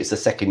started teaching. It's the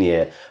second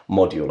year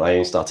module. I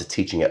only started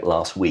teaching it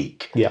last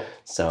week. Yeah.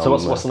 So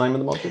what's the name of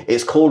the module?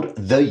 It's called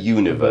The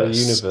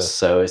Universe.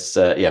 So it's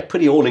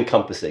pretty all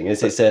encompassing.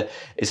 It's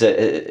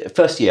a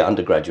first year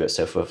undergraduate.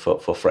 So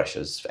for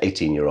freshers, for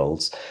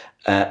 18-year-olds,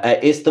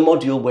 it's the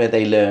module where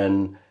they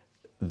learn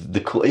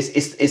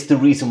it's the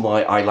reason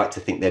why I like to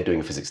think they're doing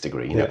a physics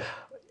degree. You know.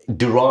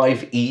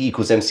 Derive E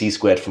equals mc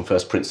squared from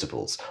first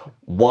principles.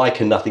 Why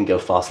can nothing go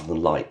faster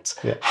than light?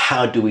 Yeah.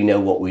 How do we know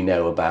what we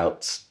know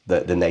about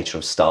the nature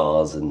of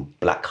stars and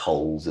black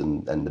holes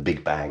and the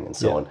Big Bang and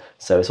so on?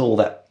 So it's all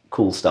that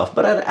cool stuff,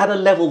 but at a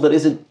level that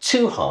isn't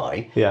too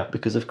high,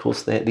 because of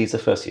course these are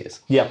first years.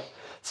 Yeah.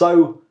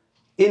 So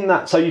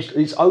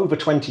it's over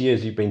 20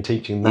 years you've been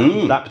teaching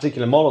that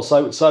particular model.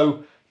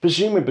 So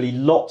presumably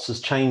lots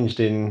has changed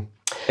in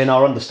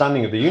our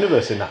understanding of the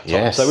universe in that time.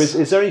 Yes. So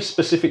is there any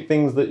specific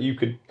things that you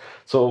could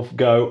sort of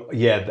go,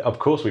 of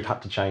course we've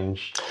had to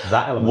change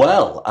that element?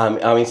 Well,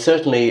 I mean,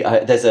 certainly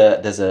there's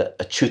a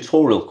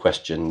tutorial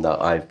question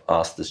that I've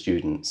asked the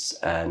students,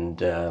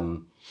 and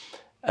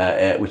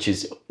which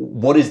is,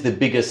 what is the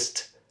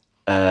biggest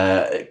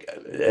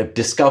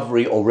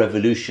discovery or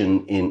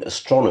revolution in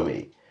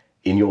astronomy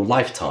in your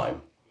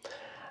lifetime?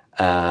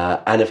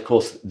 And of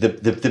course,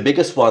 the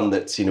biggest one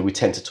that we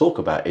tend to talk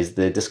about is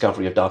the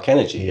discovery of dark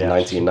energy in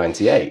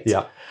 1998.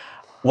 Yeah.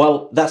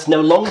 Well, that's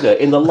no longer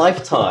in the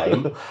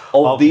lifetime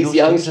of these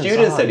young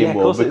students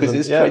anymore, because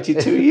it's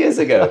 22 years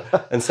ago.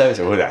 And so,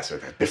 well, that's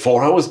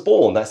before I was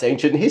born. That's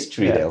ancient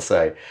history, they'll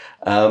say.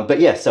 So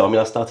I mean,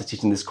 I started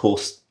teaching this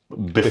course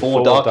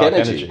before dark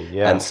energy.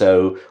 And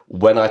so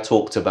when I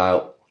talked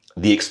about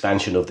the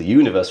expansion of the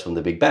universe from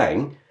the Big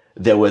Bang,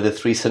 there were the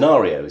three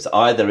scenarios.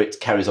 Either it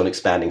carries on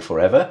expanding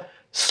forever,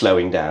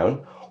 slowing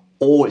down,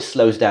 or it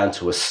slows down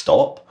to a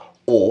stop,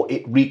 or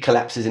it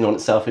recollapses in on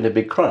itself in a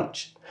big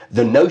crunch.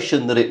 The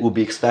notion that it will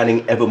be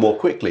expanding ever more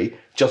quickly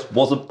just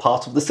wasn't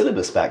part of the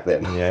syllabus back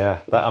then. Yeah,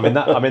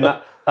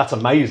 that's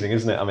amazing,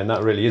 isn't it? I mean,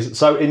 that really is.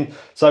 So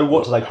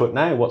what do they put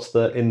now? What's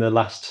in the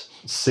last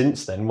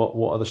since then?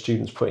 What are the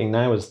students putting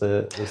now as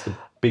the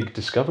big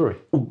discovery?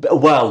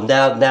 Well,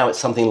 now it's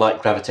something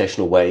like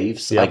gravitational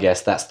waves. I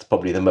guess that's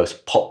probably the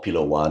most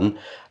popular one.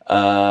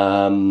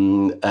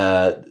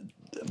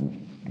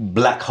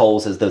 Black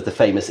holes, as the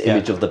famous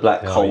image of the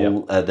black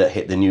hole that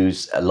hit the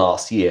news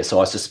last year.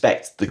 So I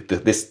suspect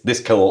this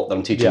cohort that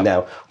I'm teaching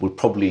now would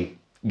probably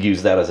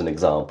use that as an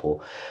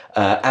example.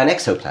 And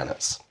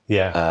exoplanets.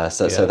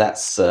 So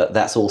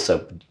that's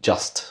also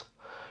just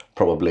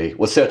probably,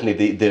 well, certainly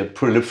the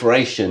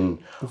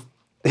proliferation of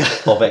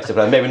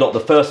exoplanets. Maybe not the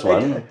first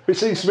one. It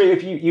seems to me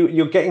if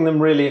you're getting them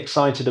really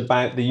excited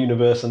about the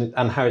universe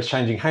and how it's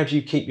changing, how do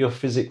you keep your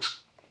physics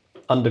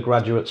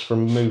undergraduates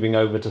from moving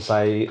over to,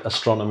 say,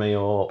 astronomy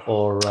or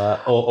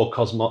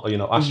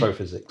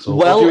astrophysics?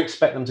 Or do you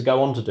expect them to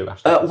go on to do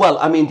astrophysics? Well,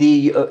 I mean,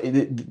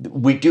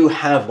 we do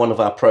have one of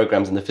our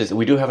programs in the physics.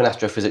 We do have an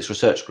astrophysics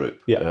research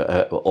group,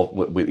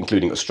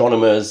 including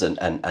astronomers and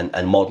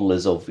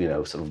modelers of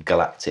sort of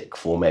galactic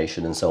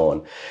formation and so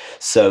on.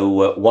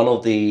 So one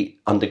of the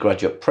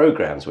undergraduate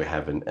programs we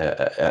have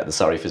at the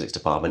Surrey Physics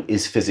Department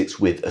is physics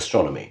with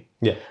astronomy.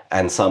 Yeah,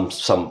 and some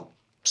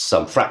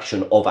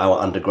fraction of our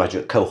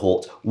undergraduate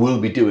cohort will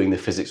be doing the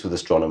physics with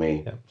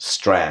astronomy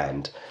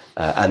strand,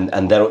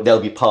 and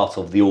they'll be part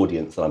of the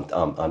audience that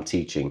I'm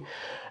teaching.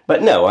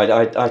 But no, I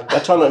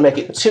try not to make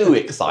it too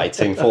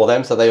exciting for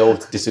them, so they all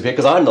disappear,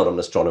 because I'm not an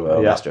astronomer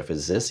or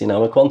astrophysicist.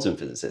 I'm a quantum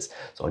physicist,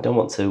 so I don't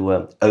want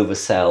to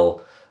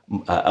oversell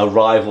a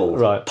rival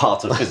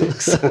part of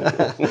physics.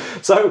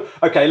 So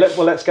okay,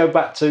 let's go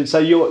back to, so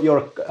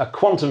you're a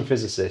quantum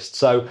physicist.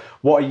 So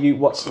what are you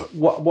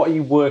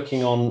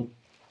working on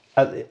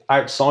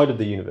outside of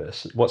the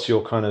universe? What's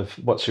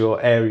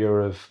your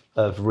area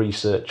of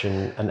research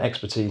and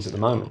expertise at the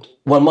moment?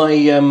 Well,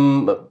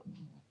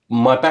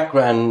 my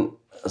background,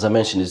 as I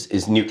mentioned,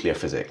 is nuclear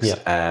physics.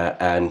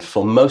 And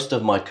for most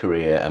of my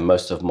career and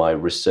most of my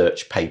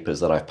research papers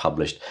that I've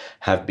published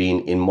have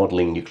been in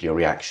modeling nuclear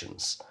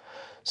reactions.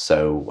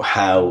 So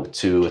how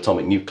two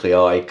atomic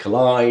nuclei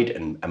collide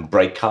and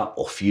break up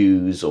or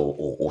fuse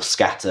or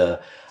scatter,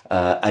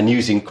 and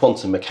using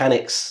quantum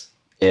mechanics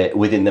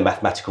within the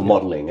mathematical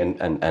modelling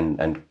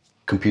and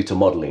computer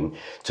modelling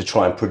to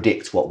try and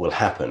predict what will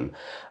happen.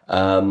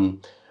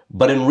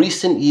 But in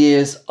recent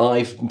years,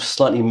 I've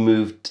slightly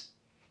moved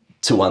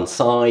to one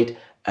side,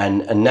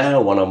 and now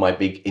one of my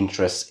big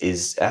interests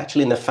is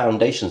actually in the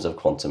foundations of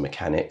quantum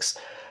mechanics,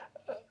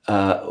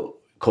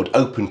 called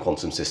open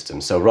quantum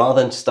systems. So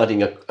rather than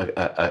studying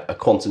a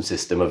quantum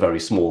system, a very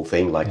small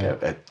thing like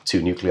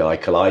two nuclei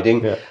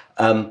colliding,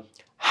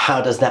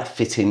 how does that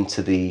fit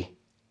into the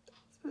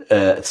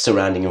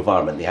surrounding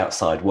environment, the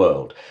outside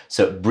world?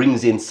 So it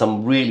brings in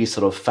some really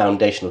sort of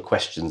foundational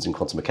questions in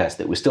quantum mechanics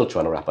that we're still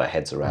trying to wrap our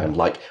heads around,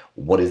 like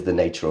what is the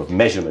nature of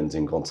measurement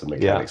in quantum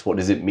mechanics? What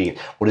does it mean?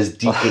 What is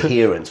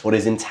decoherence? What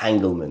is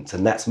entanglement?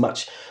 And that's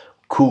much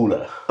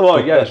cooler. Oh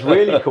yeah, it's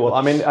really cool.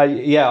 I mean,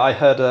 I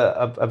heard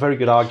a very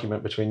good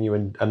argument between you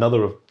and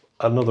another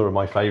of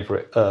my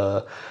favourite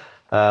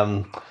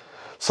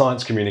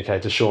science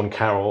communicator Sean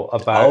Carroll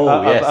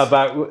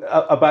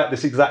about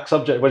this exact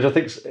subject, which I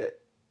think is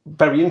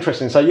very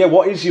interesting. So yeah,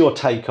 what is your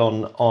take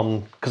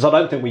on because I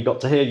don't think we got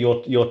to hear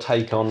your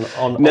take on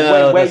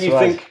where you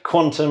think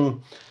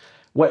quantum.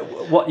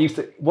 What you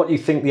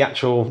think the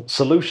actual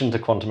solution to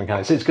quantum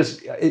mechanics is,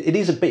 because it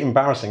is a bit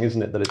embarrassing,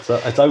 isn't it, that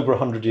it's over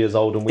 100 years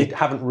old and we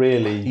haven't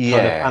really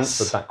kind of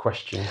answered that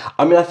question.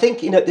 I mean, I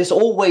think there's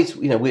always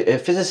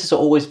physicists are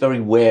always very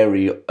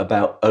wary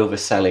about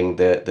overselling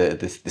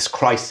this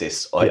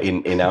crisis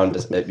in our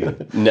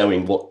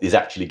knowing what is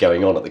actually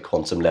going on at the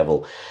quantum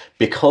level,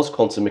 because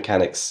quantum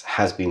mechanics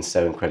has been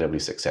so incredibly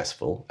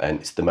successful, and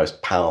it's the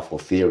most powerful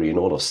theory in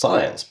all of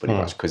science, pretty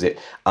much, because it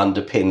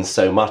underpins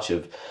so much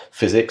of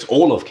physics,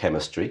 all of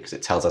chemistry, because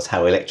it tells us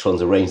how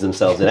electrons arrange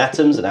themselves in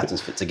atoms, and atoms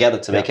fit together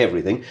to make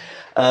everything.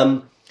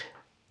 But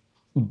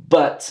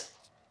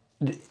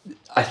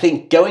I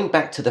think going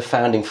back to the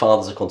founding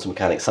fathers of quantum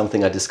mechanics,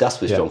 something I discussed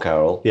with John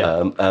Carroll,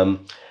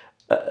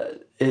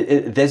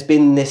 there's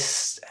been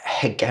this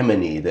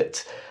hegemony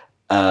that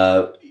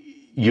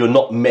you're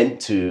not meant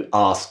to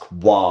ask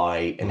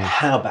why and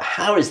how, but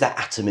how is that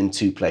atom in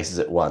two places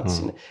at once?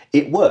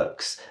 It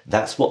works.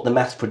 That's what the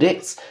maths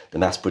predicts. The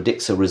maths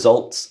predicts a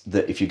result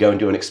that if you go and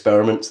do an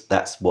experiment,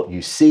 that's what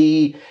you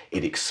see.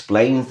 It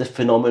explains the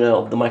phenomena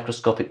of the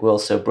microscopic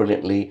world so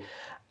brilliantly.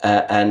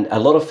 And a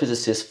lot of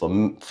physicists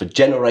for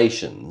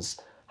generations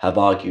have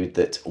argued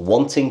that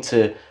wanting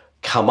to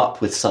come up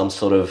with some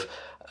sort of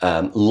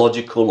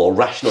logical or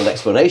rational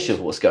explanation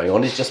of what's going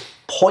on is just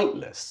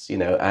pointless,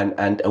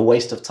 and a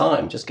waste of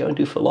time. Just go and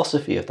do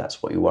philosophy if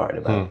that's what you're worried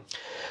about.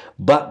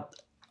 But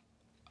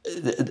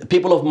the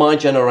people of my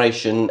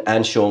generation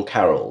and Sean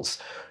Carroll's,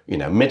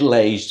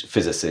 middle-aged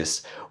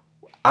physicists,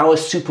 our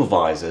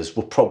supervisors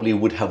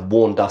would have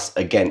warned us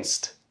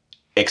against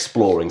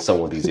exploring some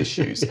of these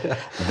issues.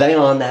 They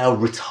are now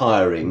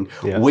retiring.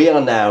 We are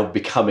now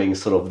becoming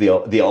sort of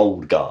the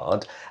old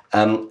guard.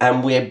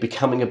 And we're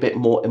becoming a bit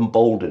more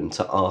emboldened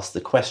to ask the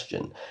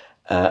question,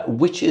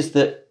 which is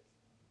that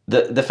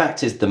the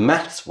fact is the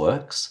maths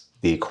works,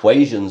 the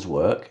equations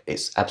work,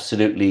 it's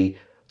absolutely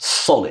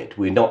solid.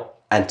 We're not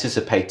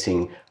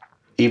anticipating,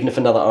 even if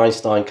another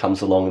Einstein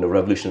comes along in a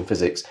revolution in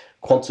physics,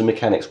 quantum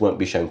mechanics won't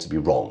be shown to be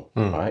wrong,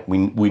 right?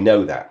 We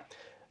know that.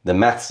 The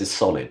maths is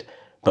solid.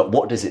 But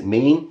what does it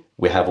mean?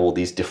 We have all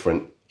these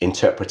different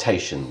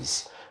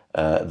interpretations.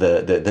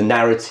 The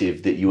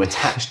narrative that you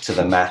attach to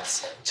the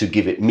maths to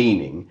give it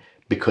meaning,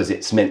 because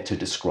it's meant to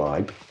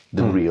describe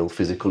the real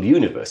physical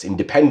universe,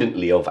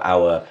 independently of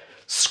our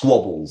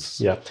squabbles.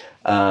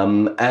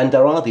 And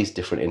there are these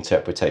different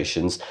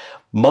interpretations.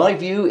 My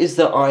view is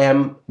that I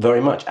am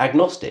very much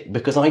agnostic,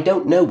 because I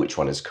don't know which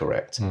one is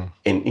correct.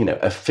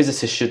 A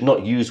physicist should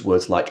not use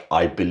words like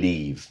 "I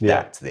believe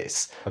that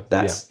this."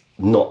 That's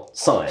not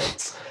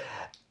science.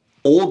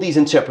 All these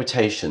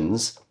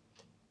interpretations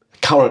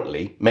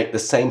currently make the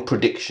same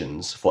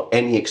predictions for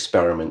any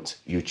experiment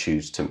you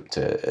choose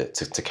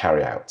to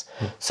carry out.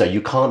 So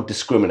you can't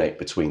discriminate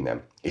between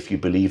them. If you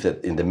believe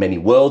that in the many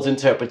worlds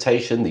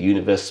interpretation, the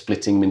universe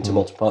splitting into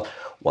multiple parts,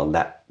 well,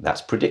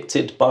 that's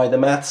predicted by the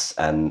maths,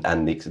 and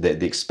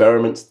the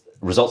experiments,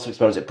 results of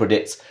experiments it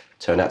predicts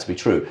turn out to be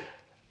true,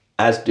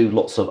 as do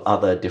lots of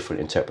other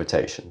different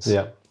interpretations.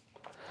 So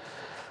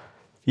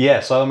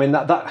I mean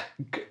that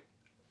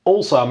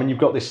also, I mean, you've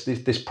got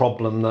this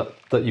problem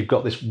that you've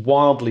got this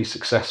wildly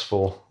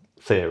successful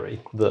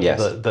theory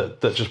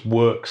that just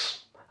works,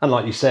 and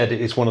like you said,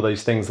 it's one of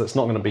those things that's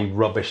not going to be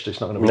rubbished. It's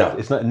not going to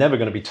be. It's never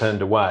going to be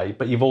turned away.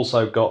 But you've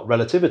also got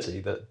relativity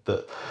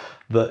that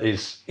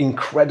is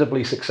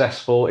incredibly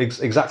successful. It's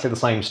exactly the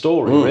same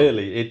story,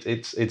 really.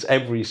 It's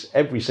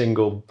every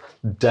single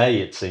day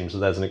it seems that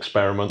there's an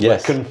experiment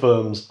that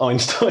confirms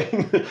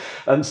Einstein,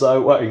 and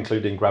so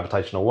including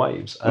gravitational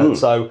waves, and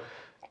so.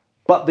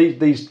 But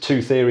these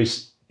two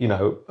theories,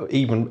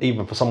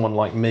 even for someone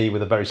like me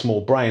with a very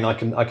small brain, I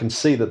can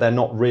see that they're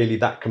not really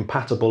that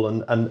compatible,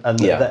 and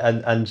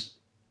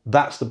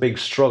that's the big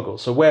struggle.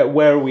 So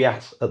where are we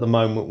at the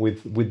moment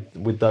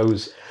with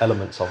those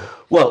elements of it?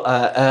 Well,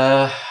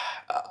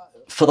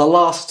 for the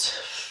last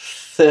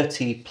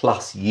 30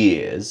 plus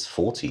years,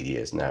 40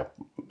 years now,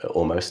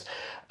 almost.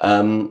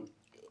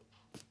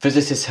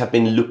 Physicists have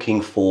been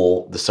looking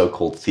for the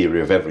so-called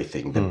theory of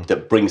everything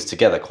that brings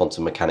together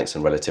quantum mechanics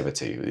and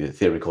relativity, a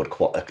theory called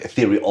a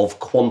theory of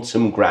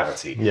quantum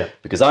gravity.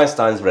 Because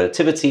Einstein's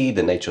relativity,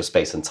 the nature of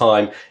space and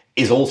time,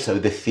 is also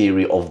the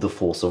theory of the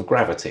force of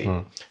gravity,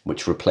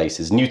 which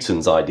replaces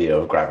Newton's idea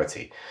of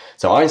gravity.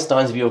 So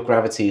Einstein's view of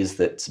gravity is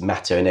that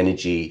matter and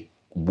energy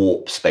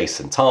warp space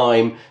and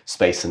time.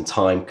 Space and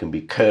time can be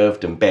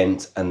curved and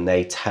bent, and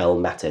they tell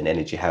matter and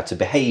energy how to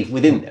behave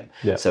within them.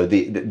 So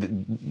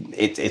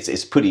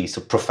it's pretty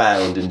sort of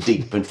profound and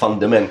deep and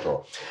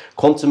fundamental.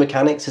 Quantum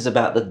mechanics is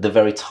about the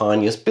very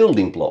tiniest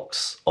building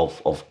blocks of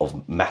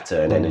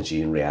matter and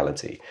energy in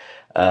reality.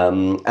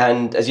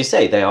 And as you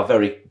say, they are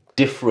very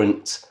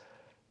different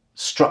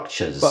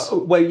structures. But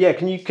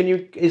can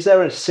you? Is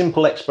there a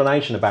simple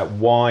explanation about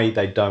why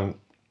they don't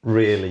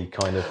really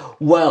kind of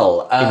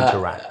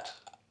interact?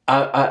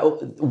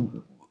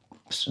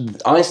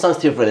 Einstein's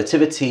theory of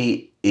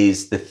relativity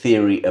is the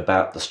theory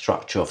about the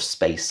structure of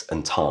space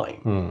and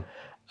time.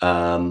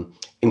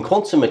 In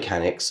quantum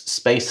mechanics,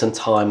 space and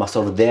time are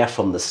sort of there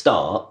from the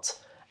start,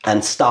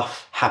 and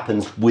stuff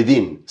happens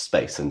within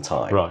space and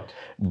time. Right.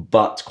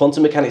 But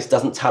quantum mechanics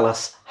doesn't tell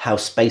us how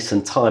space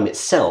and time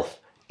itself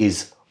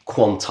is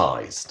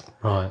quantized.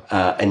 Right.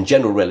 And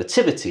general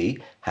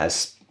relativity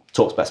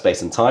talks about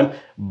space and time,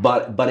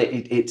 but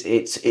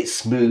it's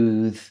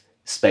smooth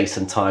space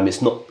and time.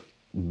 It's not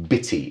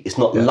bitty. It's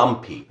not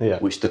lumpy,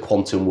 which the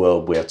quantum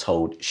world, we're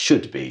told,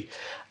 should be.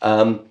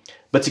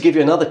 But to give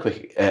you another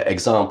quick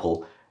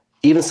example,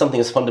 even something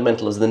as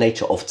fundamental as the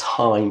nature of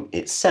time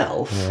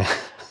itself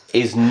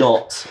is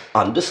not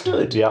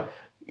understood. Yeah.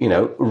 You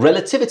know,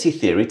 relativity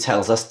theory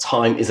tells us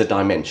time is a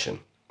dimension,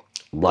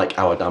 like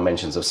our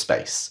dimensions of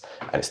space.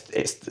 And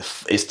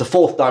it's the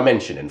fourth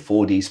dimension in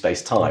 4D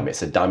space-time.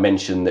 It's a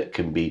dimension that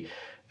can be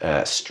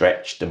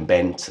stretched and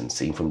bent and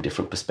seen from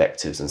different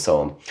perspectives and so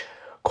on.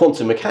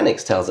 Quantum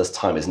mechanics tells us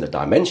time isn't a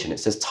dimension. It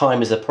says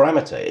time is a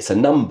parameter. It's a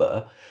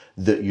number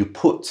that you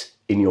put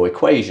in your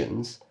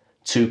equations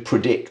to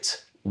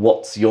predict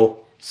what your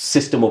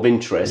system of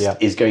interest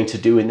is going to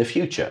do in the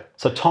future.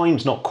 So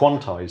time's not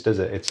quantized, is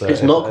it?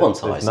 It's not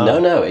quantized.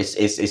 No.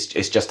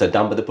 It's just a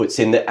number that puts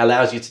in that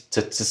allows you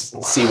to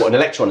see what an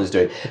electron is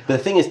doing. But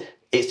the thing is,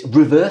 it's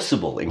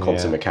reversible in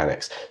quantum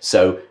mechanics.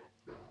 So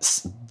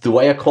the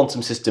way a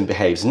quantum system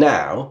behaves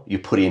now, you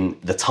put in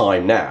the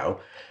time now,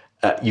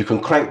 you can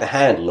crank the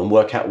handle and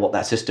work out what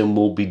that system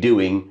will be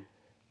doing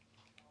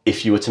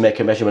if you were to make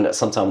a measurement at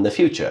some time in the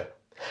future.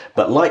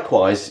 But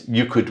likewise,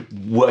 you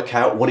could work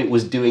out what it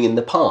was doing in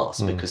the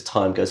past because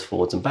time goes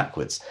forwards and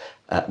backwards.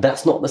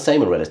 That's not the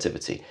same in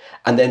relativity.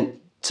 And then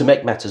to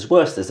make matters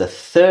worse, there's a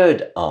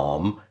third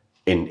arm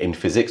in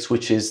physics,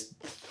 which is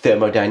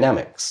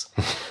thermodynamics,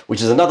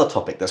 which is another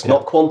topic that's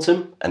not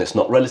quantum and it's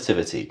not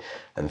relativity.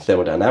 And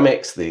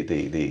thermodynamics,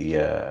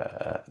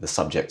 the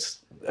subjects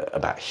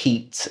about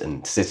heat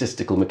and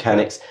statistical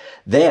mechanics,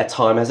 their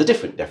time has a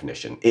different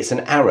definition. It's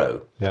an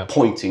arrow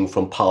pointing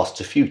from past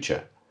to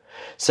future.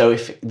 So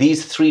if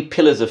these three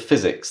pillars of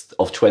physics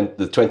of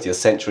the 20th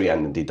century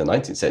and indeed the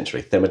 19th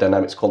century,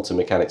 thermodynamics, quantum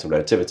mechanics and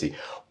relativity,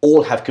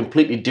 all have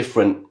completely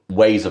different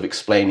ways of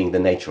explaining the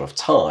nature of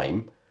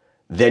time,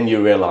 then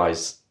you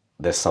realize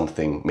there's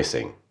something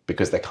missing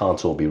because they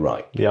can't all be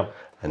right. Yeah.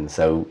 And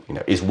so,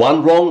 is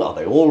one wrong? Are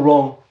they all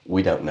wrong?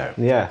 We don't know.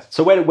 Yeah.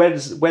 So where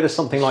does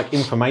something like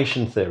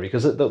information theory,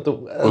 because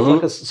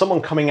like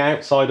someone coming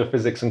outside of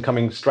physics and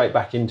coming straight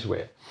back into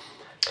it,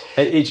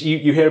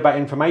 you hear about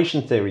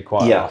information theory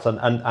quite a lot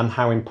and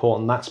how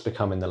important that's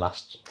become in the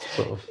last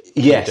sort of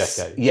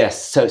decades.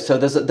 Yes. So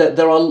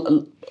there are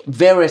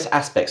various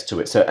aspects to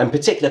it. So in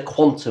particular,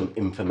 quantum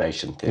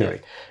information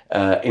theory.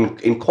 Yeah.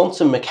 In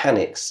quantum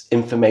mechanics,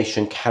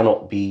 information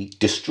cannot be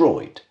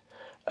destroyed.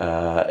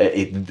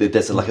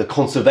 There's like a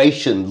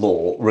conservation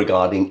law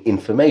regarding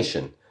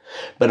information.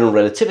 But in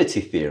relativity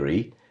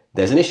theory,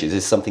 there's an issue.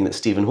 This is something that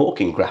Stephen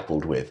Hawking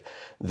grappled with,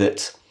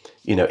 that,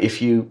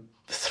 if you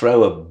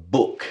throw a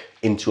book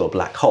into a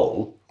black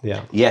hole,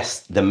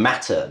 yes, the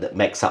matter that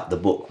makes up the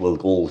book will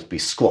all be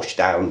squashed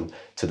down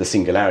to the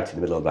singularity in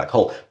the middle of the black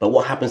hole. But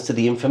what happens to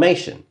the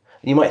information?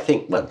 And you might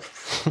think, well,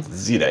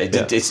 it's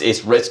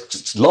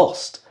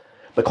lost.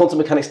 But quantum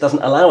mechanics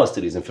doesn't allow us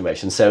to lose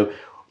information. So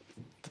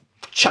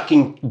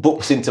chucking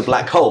books into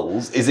black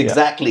holes is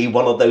exactly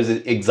one of those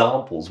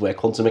examples where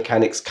quantum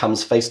mechanics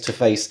comes face to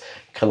face,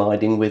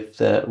 colliding with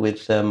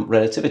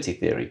relativity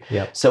theory.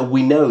 Yeah. So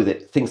we know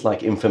that things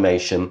like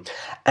information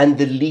and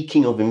the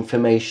leaking of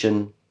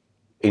information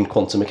in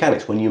quantum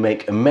mechanics, when you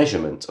make a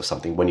measurement of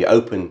something, when you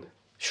open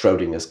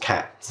Schrodinger's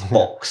cat's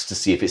box to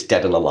see if it's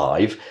dead and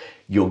alive,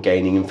 you're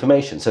gaining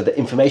information. So the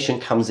information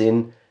comes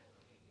in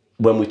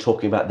when we're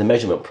talking about the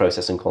measurement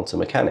process in quantum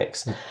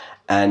mechanics.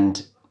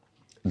 And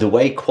the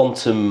way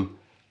quantum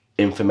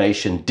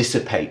information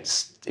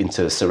dissipates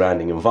into the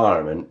surrounding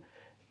environment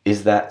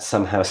is that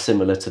somehow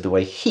similar to the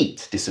way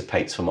heat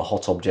dissipates from a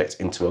hot object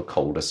into a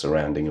colder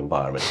surrounding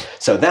environment.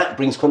 So that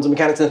brings quantum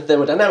mechanics and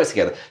thermodynamics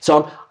together.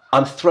 So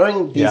I'm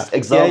throwing these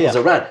examples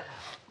around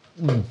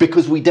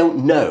because we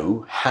don't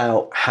know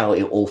how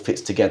it all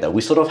fits together.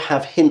 We sort of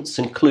have hints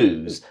and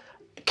clues,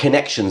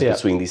 connections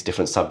between these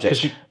different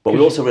subjects, but we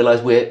also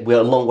realise we're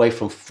a long way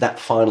from that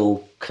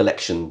final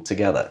collection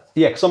together.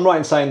 Yeah, because I'm right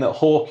in saying that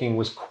Hawking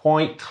was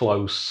quite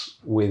close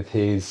with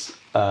his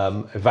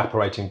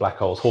evaporating black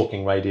holes,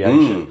 Hawking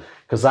radiation,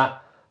 because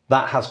that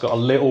has got a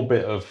little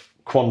bit of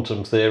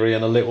quantum theory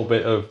and a little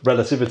bit of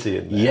relativity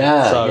in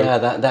there.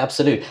 That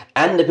absolutely,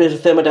 and a bit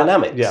of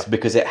thermodynamics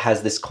because it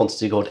has this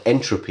quantity called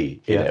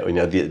entropy.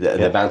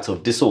 The amount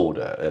of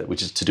disorder,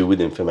 which is to do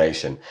with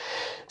information.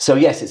 So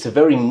yes, it's a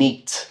very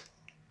neat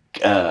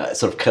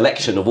sort of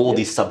collection of all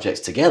these subjects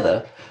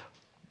together,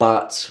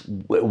 but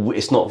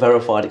it's not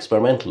verified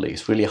experimentally.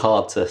 It's really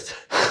hard to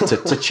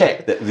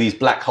check that these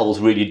black holes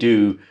really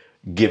do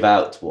give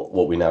out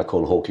what we now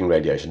call Hawking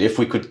radiation. If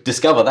we could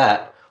discover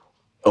that,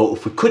 or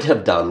if we could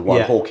have done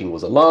while Hawking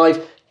was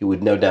alive, he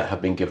would no doubt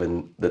have been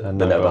given the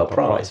Nobel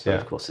Prize.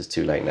 But of course, it's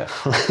too late now.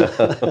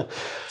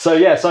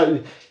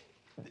 So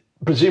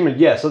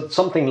presumably, so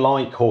something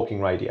like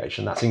Hawking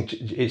radiation,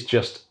 it's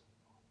just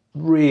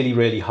really,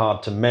 really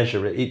hard to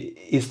measure it.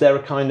 Is there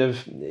a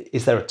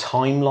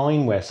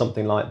timeline where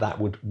something like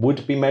that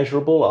would be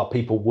measurable? Are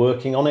people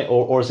working on it,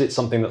 or is it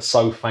something that's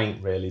so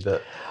faint, really,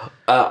 that?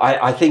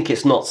 I think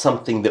it's not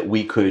something that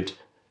we could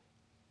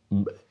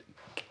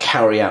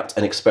carry out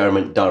an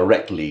experiment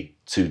directly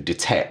to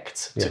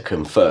detect, to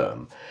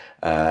confirm.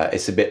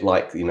 It's a bit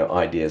like,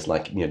 ideas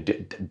like,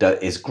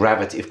 is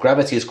gravity, if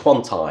gravity is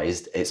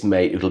quantized,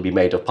 it'll be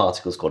made of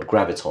particles called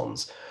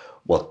gravitons.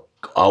 Well,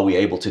 are we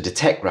able to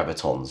detect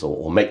gravitons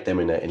or make them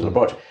in a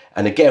laboratory?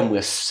 And again,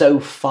 we're so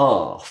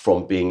far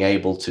from being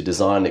able to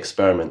design an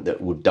experiment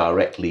that would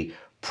directly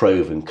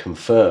probe and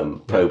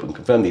confirm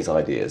these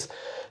ideas,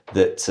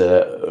 that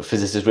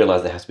physicists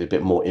realize there has to be a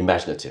bit more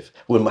imaginative.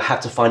 We'll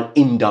have to find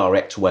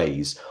indirect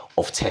ways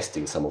of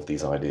testing some of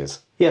these ideas.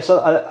 Yeah,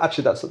 so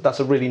actually that's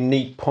a really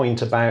neat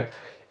point about,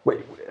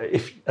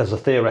 if as a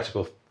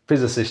theoretical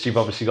physicist, you've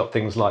obviously got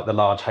things like the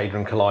Large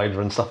Hadron Collider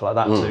and stuff like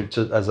that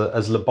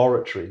as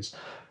laboratories.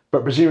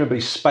 But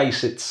presumably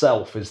space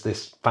itself is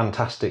this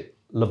fantastic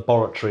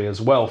laboratory as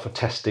well for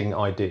testing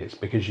ideas,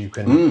 because you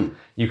can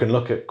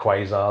look at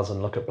quasars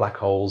and look at black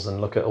holes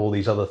and look at all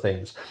these other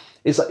things.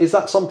 Is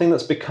that something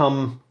that's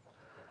become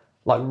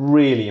like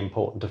really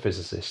important to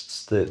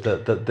physicists?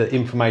 The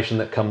information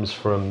that comes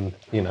from,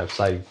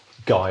 say,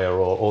 Gaia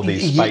or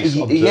these space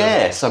observers?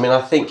 Yes, I mean,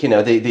 I think,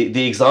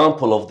 the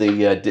example of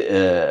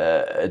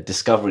the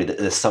discovery that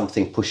there's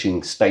something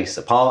pushing space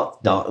apart,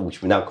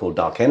 which we now call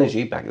dark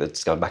energy,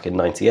 discovered back in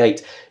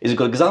 1998, is a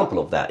good example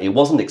of that. It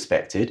wasn't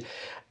expected.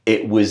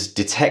 It was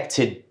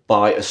detected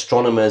by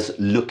astronomers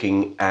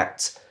looking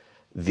at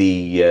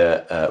the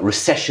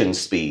recession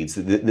speeds,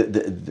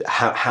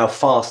 how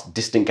fast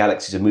distant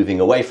galaxies are moving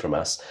away from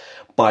us,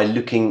 by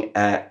looking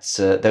at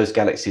those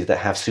galaxies that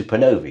have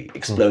supernovae,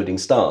 exploding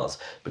stars,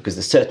 because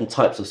there's certain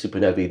types of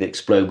supernovae that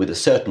explode with a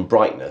certain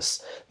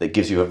brightness that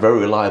gives you a very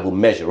reliable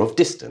measure of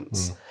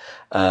distance.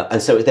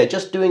 And so they're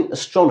just doing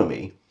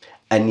astronomy,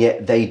 and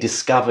yet they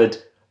discovered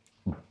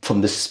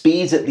from the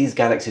speeds that these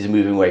galaxies are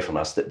moving away from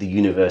us that the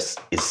universe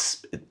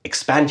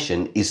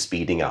expansion is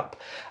speeding up.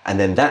 And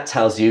then that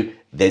tells you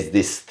there's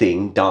this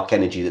thing, dark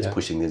energy, that's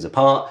pushing these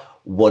apart.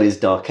 What is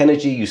dark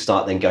energy? You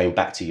start then going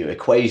back to your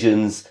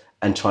equations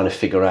and trying to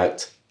figure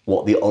out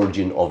what the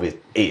origin of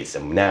it is.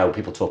 And now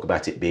people talk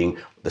about it being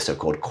the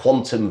so-called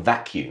quantum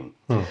vacuum.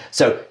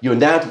 So you're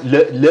now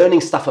learning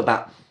stuff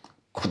about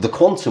the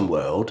quantum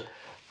world,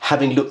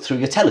 having looked through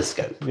your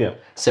telescope.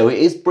 So it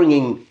is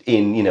bringing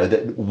in,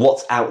 that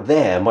what's out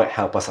there might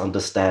help us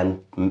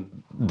understand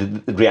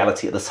the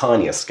reality at the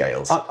tinier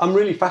scales. I'm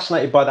really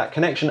fascinated by that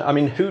connection. I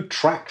mean, who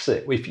tracks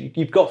it? If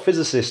you've got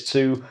physicists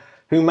who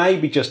may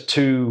be just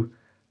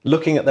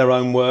looking at their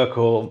own work,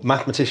 or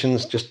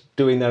mathematicians just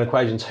doing their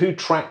equations, who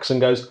tracks and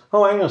goes,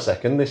 oh, hang on a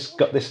second, this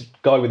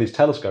guy with his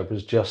telescope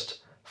has just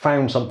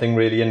found something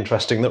really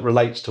interesting that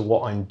relates to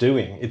what I'm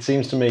doing. It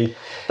seems to me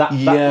that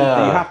you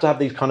have to have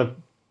these kind of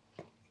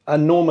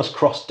enormous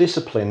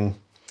cross-discipline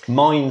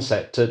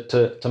mindset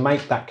to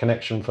make that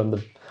connection from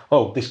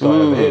this guy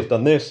over here has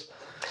done this.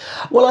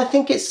 Well, I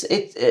think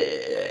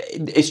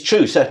it's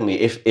true,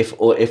 certainly. If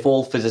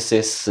all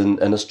physicists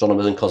and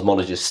astronomers and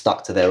cosmologists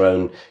stuck to their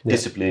own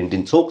discipline and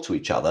didn't talk to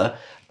each other,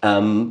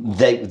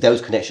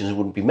 those connections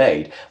wouldn't be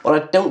made.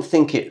 But I don't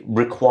think it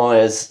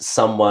requires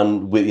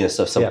someone with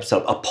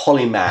a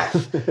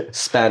polymath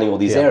spanning all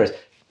these areas.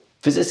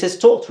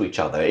 Physicists talk to each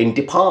other in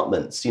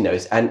departments,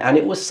 and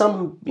it was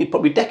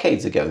probably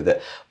decades ago that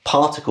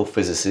particle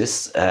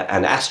physicists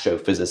and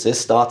astrophysicists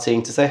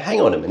starting to say, hang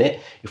on a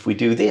minute, if we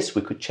do this,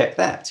 we could check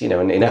that.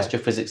 And in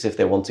astrophysics, if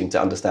they're wanting to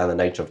understand the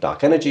nature of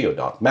dark energy or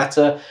dark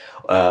matter,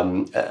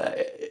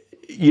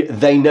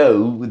 they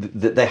know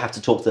that they have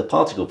to talk to the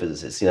particle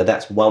physicists.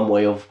 That's one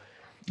way of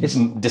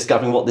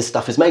discovering what this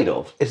stuff is made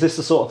of. Is this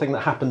the sort of thing that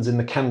happens in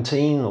the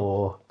canteen,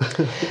 or?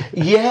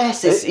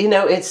 Yes,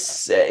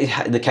 it's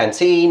the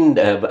canteen,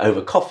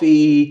 over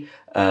coffee,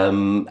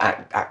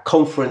 at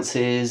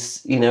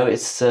conferences.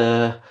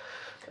 It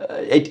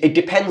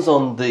depends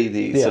on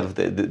the sort of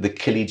the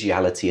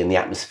collegiality and the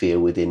atmosphere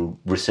within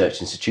research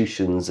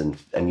institutions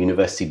and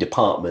university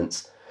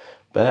departments.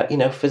 But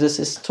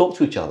physicists talk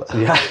to each other.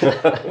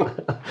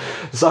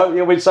 So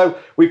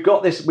we've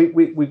got this.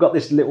 We've got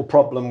this little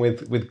problem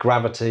with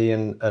gravity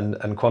and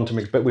quantum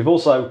mechanics. But we've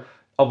also,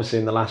 obviously,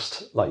 in the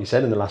last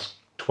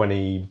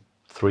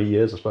 23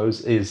 years, I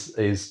suppose,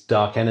 is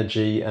dark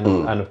energy and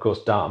of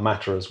course dark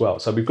matter as well.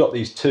 So we've got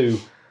these two,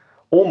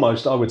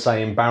 almost, I would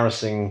say,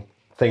 embarrassing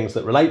things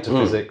that relate to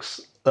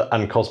physics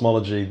and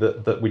cosmology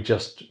that we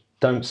just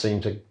don't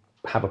seem to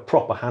have a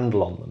proper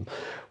handle on them.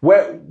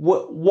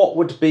 What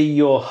would be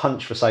your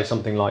hunch for, say,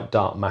 something like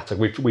dark matter?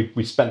 We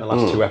spent the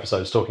last two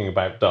episodes talking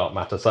about dark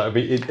matter, so it'd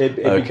be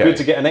good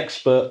to get an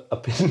expert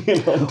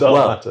opinion on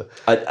dark matter.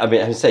 I mean,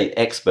 I would say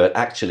expert.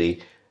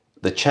 Actually,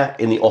 the chap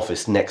in the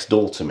office next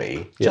door to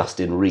me,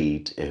 Justin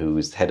Reed, who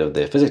is head of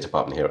the physics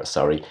department here at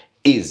Surrey,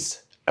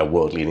 is a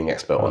world-leading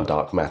expert on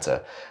dark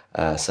matter.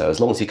 So as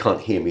long as he can't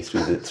hear me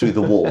through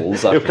the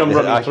walls, he'll come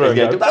running through.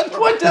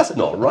 That's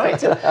not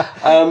right.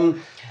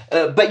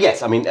 But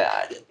yes, I mean,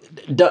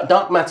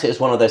 dark matter is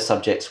one of those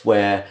subjects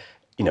where,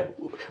 you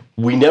know,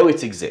 we know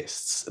it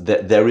exists.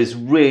 That there is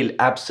real,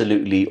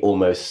 absolutely,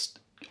 almost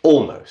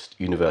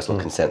universal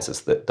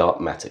consensus that dark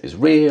matter is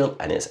real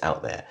and it's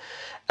out there.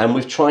 And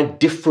we've tried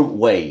different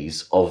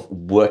ways of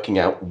working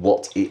out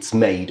what it's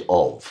made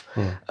of,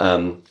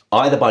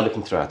 either by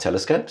looking through our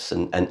telescopes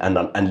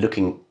and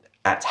looking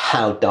at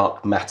how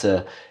dark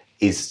matter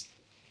is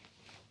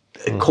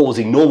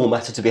causing normal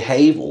matter to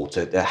behave, or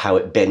to how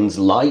it bends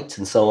light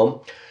and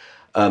so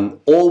on.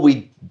 Or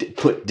we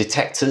put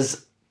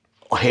detectors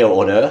here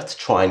on Earth to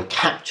try and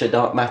capture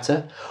dark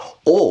matter,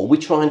 or we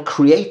try and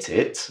create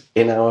it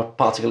in our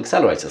particle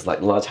accelerators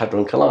like the Large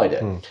Hadron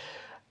Collider.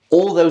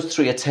 All those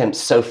three attempts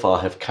so far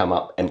have come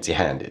up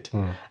empty-handed.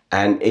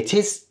 And it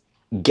is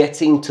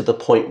getting to the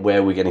point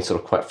where we're getting sort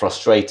of quite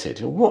frustrated.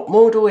 What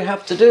more do we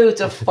have to do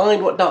to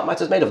find what dark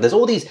matter is made of? There's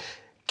all these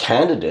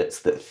candidates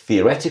that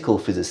theoretical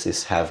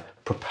physicists have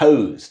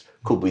proposed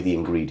could be the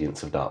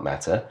ingredients of dark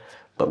matter,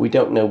 but we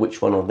don't know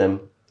which one of them,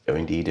 or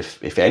indeed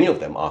if any of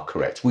them are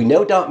correct. We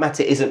know dark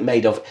matter isn't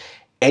made of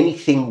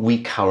anything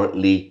we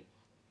currently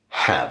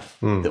have,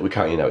 that we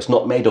currently know. It's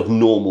not made of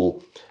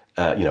normal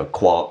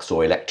quarks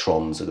or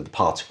electrons or the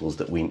particles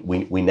that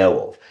we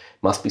know of. It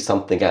must be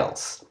something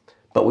else.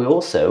 But we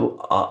also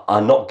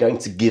are not going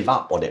to give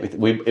up on it.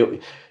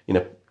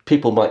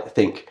 People might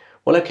think,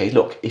 well, okay,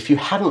 look, if you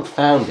haven't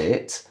found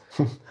it,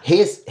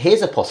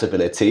 here's a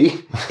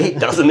possibility. It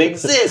doesn't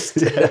exist.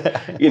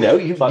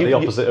 It's like the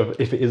opposite of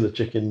if it is a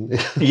chicken.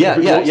 Yeah.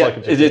 Like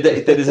a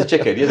chicken. That is a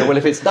chicken. Well,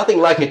 if it's nothing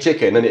like a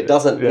chicken and it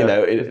doesn't,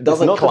 it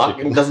doesn't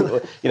cluck, and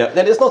doesn't,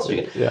 then it's not a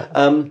chicken.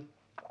 Yeah.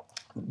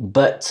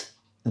 But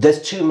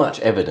there's too much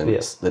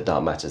evidence that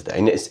dark matter's there,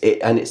 and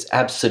it's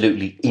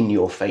absolutely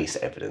in-your-face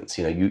evidence.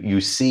 You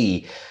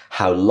see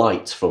how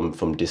light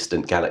from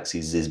distant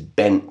galaxies is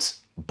bent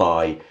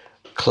by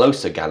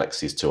closer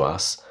galaxies to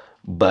us,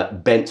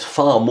 but bent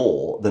far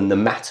more than the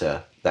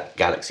matter that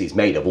galaxy is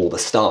made of, all the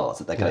stars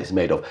that galaxy is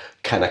made of,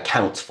 can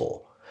account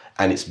for.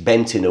 And it's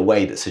bent in a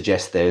way that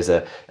suggests there's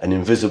an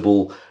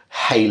invisible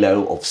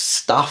halo of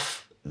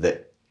stuff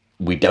that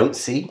we don't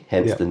see,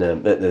 hence the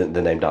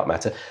name dark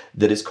matter,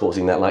 that is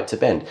causing that light to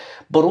bend.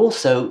 But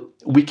also,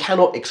 we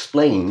cannot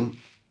explain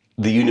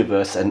the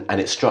universe and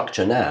its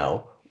structure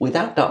now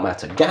without dark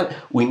matter.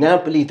 We now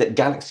believe that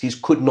galaxies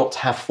could not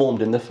have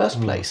formed in the first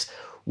place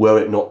were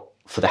it not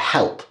for the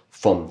help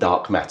from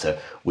dark matter,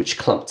 which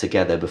clumped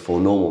together before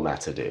normal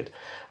matter did.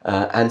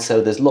 And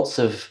so there's lots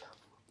of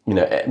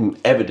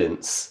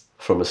evidence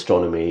from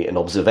astronomy and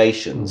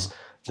observations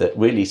that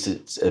really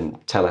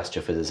tell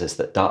astrophysicists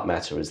that dark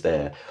matter is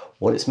there.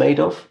 What it's made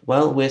of,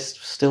 well, we're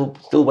still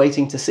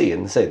waiting to see,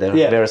 and say there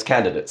are various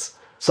candidates.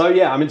 So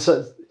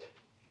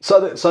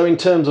so in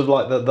terms of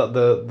like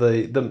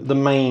the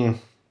main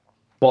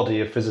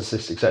body of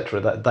physicists, etc.,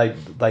 that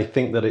they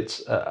think that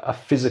it's a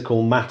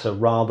physical matter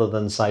rather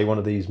than, say, one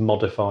of these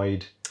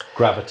modified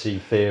gravity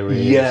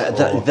theories. Yeah,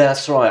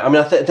 that's right. I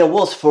mean, there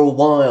was for a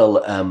while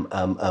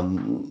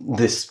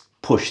this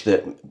push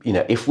that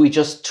if we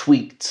just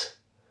tweaked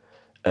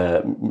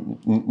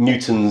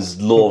Newton's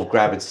law of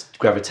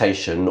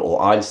gravitation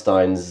or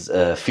Einstein's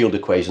field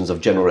equations of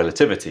general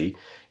relativity,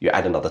 you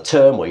add another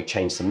term or you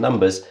change some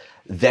numbers,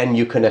 then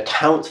you can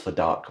account for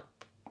dark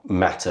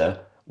matter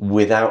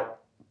without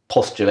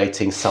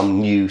postulating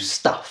some new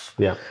stuff.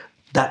 Yeah,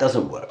 that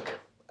doesn't work.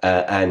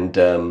 I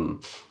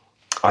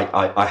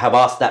have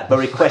asked that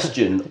very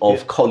question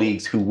of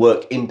colleagues who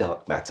work in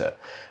dark matter.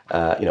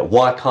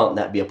 Why can't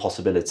that be a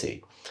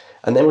possibility?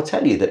 And they will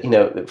tell you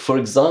that, for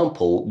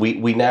example,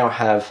 we now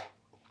have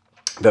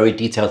very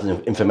detailed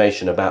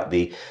information about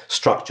the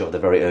structure of the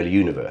very early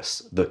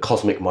universe, the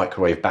cosmic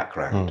microwave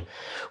background,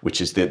 which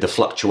is the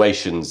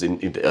fluctuations in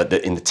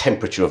the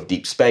temperature of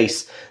deep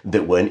space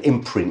that were an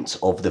imprint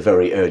of the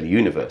very early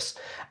universe.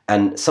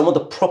 And some of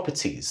the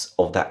properties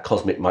of that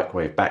cosmic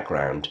microwave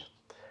background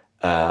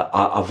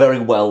are very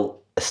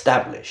well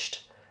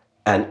established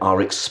and are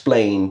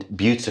explained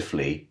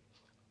beautifully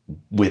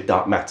with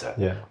dark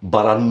matter,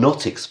 but are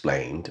not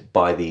explained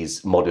by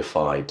these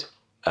modified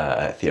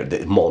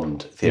the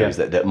MOND theories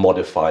that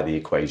modify the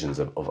equations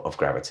of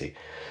gravity.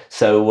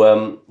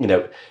 So,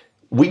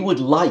 we would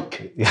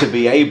like to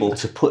be able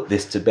to put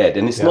this to bed,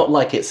 and it's not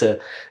like it's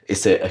a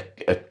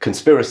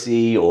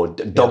conspiracy or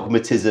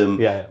dogmatism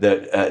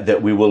that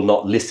we will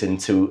not listen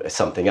to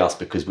something else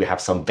because we have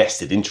some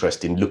vested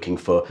interest in looking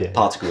for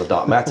particles of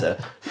dark matter.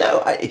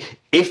 No,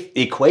 if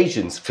the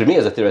equations, for me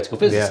as a theoretical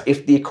physicist,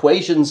 if the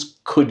equations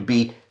could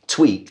be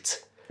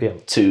tweaked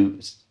to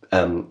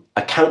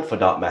account for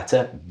dark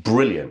matter,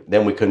 brilliant.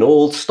 Then we can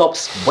all stop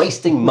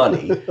wasting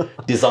money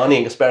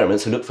designing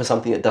experiments to look for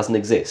something that doesn't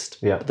exist.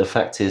 Yeah. But the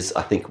fact is,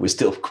 I think we're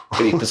still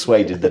pretty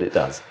persuaded that it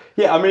does.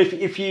 Yeah, I mean,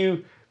 if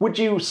you would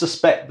you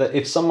suspect that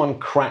if someone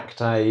cracked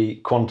a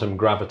quantum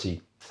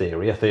gravity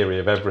theory, a theory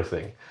of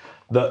everything,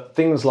 that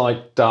things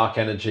like dark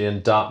energy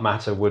and dark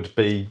matter would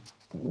be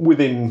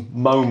within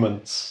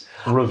moments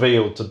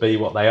revealed to be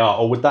what they are,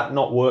 or would that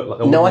not work?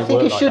 No, I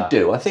think it should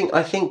do. I think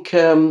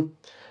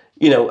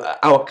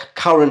our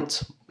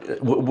current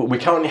we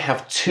currently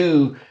have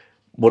two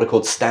what are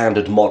called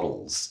standard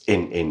models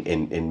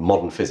in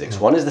modern physics.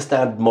 One is the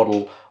standard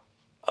model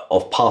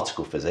of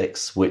particle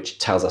physics, which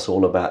tells us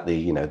all about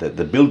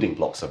the building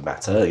blocks of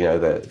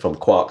matter, from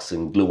quarks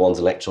and gluons,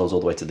 electrons, all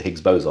the way to the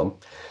Higgs boson.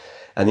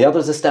 And the other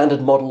is a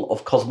standard model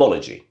of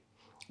cosmology,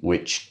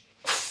 which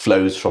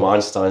flows from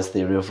Einstein's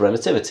theory of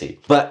relativity.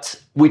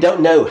 But we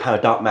don't know how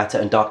dark matter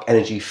and dark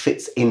energy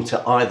fits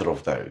into either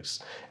of those.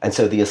 And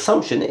so the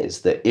assumption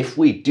is that if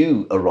we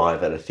do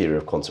arrive at a theory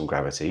of quantum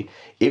gravity,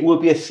 it will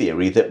be a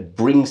theory that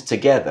brings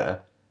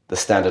together the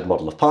standard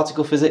model of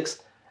particle physics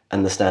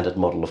and the standard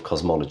model of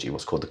cosmology,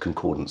 what's called the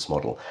concordance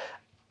model.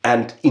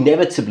 And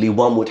inevitably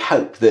one would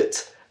hope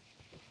that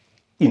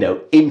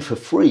in for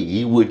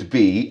free would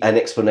be an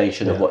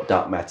explanation of what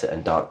dark matter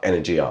and dark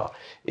energy are.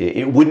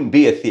 It wouldn't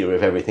be a theory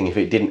of everything if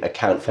it didn't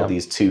account for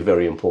these two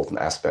very important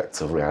aspects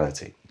of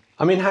reality.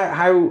 I mean,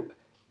 how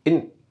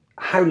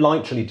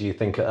likely do you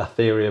think a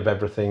theory of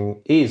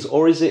everything is,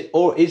 or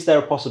is there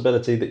a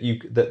possibility that you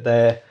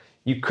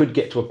could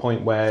get to a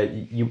point where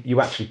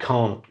you actually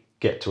can't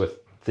get to a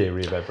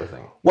theory of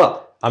everything?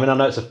 Well, I mean, I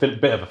know it's a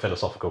bit of a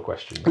philosophical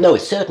question. No,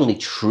 it's certainly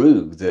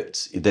true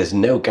that there's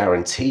no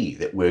guarantee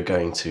that we're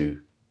going to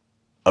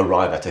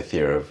arrive at a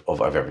theory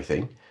of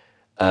everything.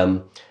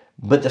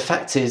 But the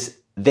fact is,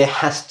 there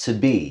has to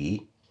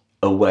be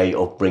a way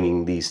of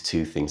bringing these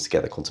two things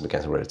together, quantum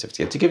mechanics and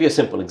relativity. And to give you a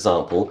simple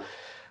example,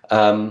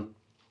 general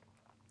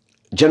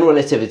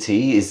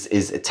relativity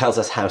it tells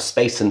us how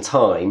space and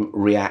time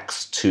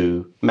reacts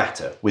to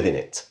matter within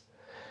it.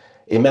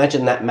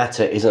 Imagine that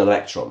matter is an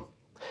electron.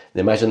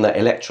 Imagine that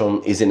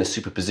electron is in a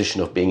superposition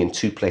of being in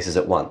two places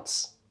at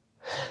once.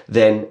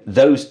 Then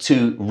those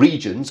two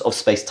regions of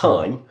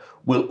space-time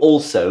will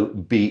also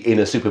be in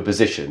a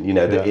superposition.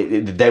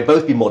 They'll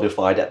both be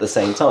modified at the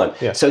same time.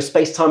 Yeah. So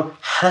space-time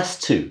has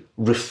to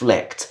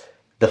reflect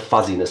the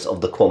fuzziness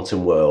of the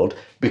quantum world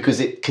because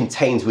it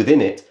contains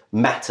within it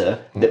matter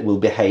that will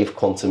behave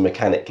quantum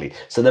mechanically.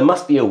 So there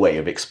must be a way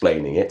of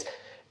explaining it.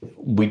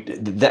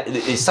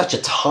 It's such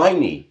a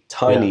tiny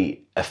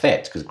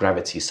effect because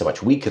gravity is so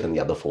much weaker than the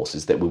other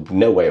forces that we've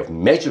no way of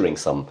measuring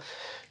some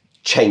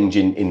change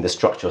in the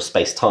structure of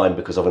space-time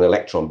because of an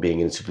electron being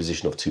in a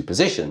superposition of two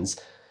positions.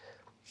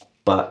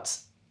 But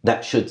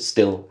that should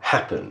still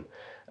happen.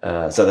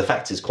 So the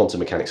fact is quantum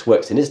mechanics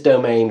works in its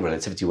domain,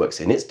 relativity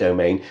works in its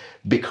domain,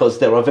 because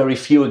there are very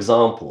few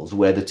examples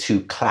where the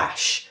two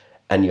clash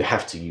and you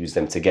have to use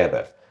them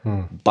together.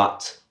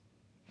 But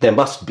there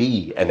must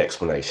be an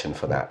explanation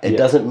for that. It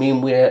doesn't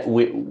mean we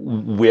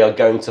are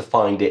going to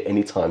find it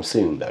anytime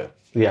soon, though.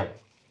 Yeah.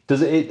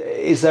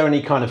 Is there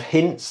any kind of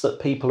hints that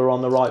people are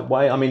on the right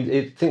way? I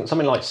mean, think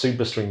something like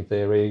superstring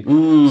theory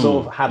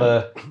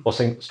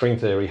string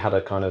theory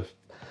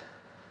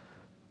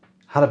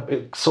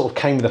it sort of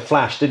came with a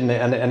flash, didn't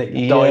it? And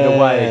it died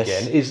away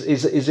again.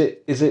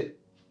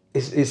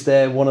 Is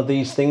there one of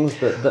these things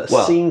that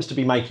seems to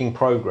be making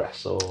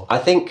progress? Or I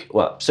think,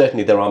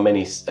 certainly there are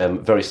many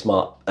very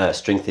smart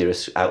string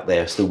theorists out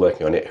there still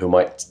working on it who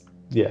might,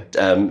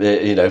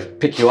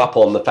 pick you up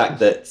on the fact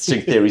that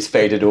string theory's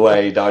faded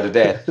away, died a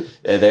death.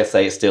 They'll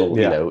say it's still,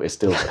 it's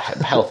still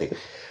healthy.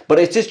 But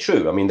it is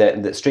true. I mean,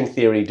 the string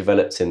theory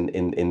developed in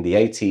the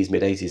 80s,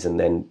 mid 80s, and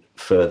then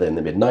further in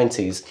the mid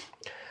 90s.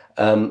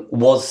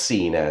 Was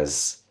seen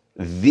as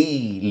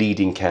the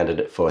leading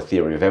candidate for a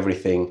theory of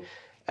everything,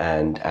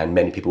 and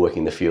many people working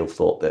in the field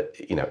thought that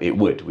it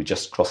would. We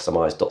just cross some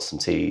I's, dot some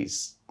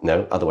T's.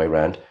 No, other way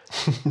around.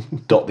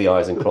 Dot the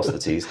I's and cross the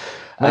T's.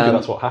 Maybe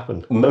that's what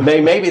happened.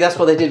 Maybe that's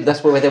what they did.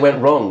 That's where they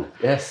went wrong.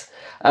 Yes,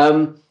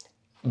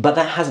 but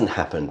that hasn't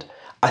happened.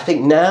 I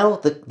think now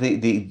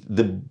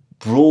the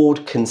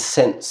broad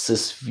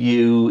consensus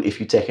view, if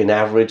you take an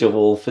average of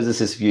all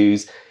physicists'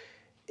 views,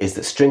 is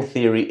that string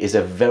theory is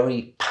a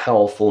very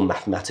powerful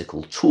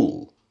mathematical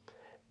tool.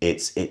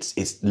 It's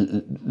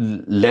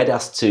led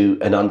us to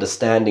an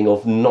understanding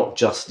of not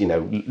just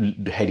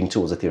heading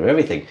towards a theory of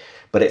everything,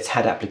 but it's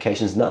had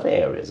applications in other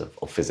areas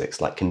of physics,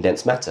 like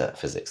condensed matter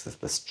physics,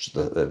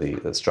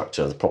 the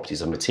structure, the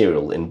properties of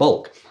material in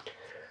bulk.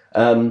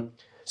 So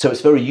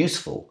it's very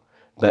useful,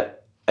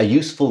 but a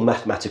useful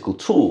mathematical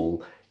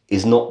tool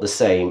is not the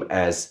same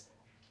as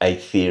a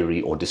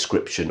theory or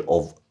description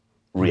of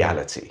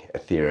reality, a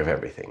theory of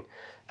everything.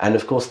 And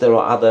of course there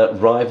are other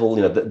rival,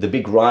 the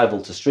big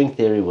rival to string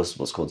theory was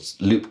what's called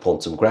loop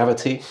quantum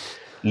gravity.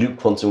 Loop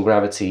quantum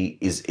gravity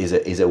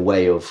is a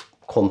way of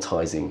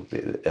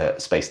quantizing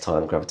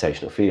space-time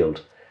gravitational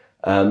field,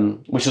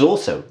 which is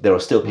also, there are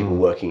still people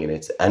working in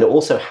it, and it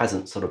also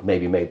hasn't sort of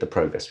maybe made the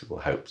progress people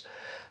hoped.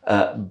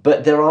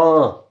 But there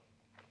are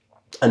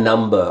a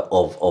number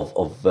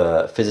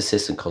of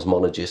physicists and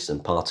cosmologists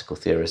and particle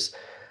theorists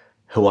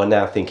who are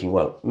now thinking,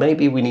 well,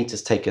 maybe we need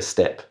to take a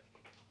step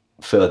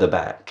further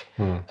back.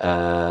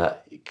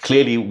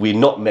 Clearly, we're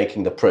not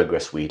making the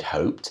progress we'd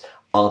hoped.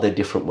 Are there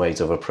different ways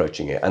of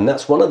approaching it? And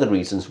that's one of the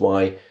reasons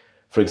why,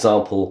 for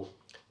example,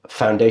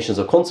 foundations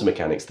of quantum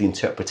mechanics, the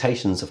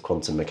interpretations of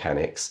quantum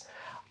mechanics,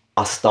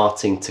 are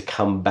starting to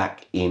come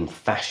back in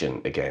fashion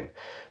again.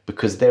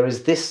 Because there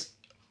is this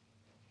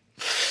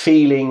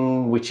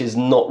feeling, which is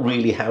not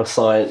really how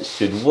science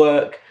should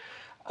work,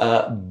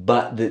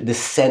 but the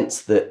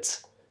sense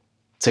that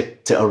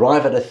to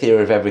arrive at a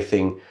theory of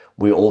everything,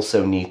 we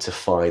also need to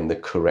find the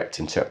correct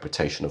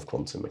interpretation of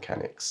quantum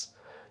mechanics.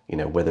 You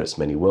know, whether it's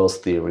many worlds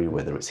theory,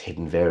 whether it's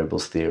hidden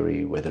variables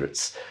theory, whether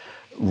it's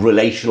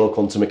relational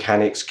quantum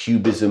mechanics,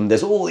 cubism.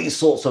 There's all these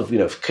sorts of,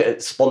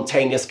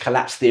 spontaneous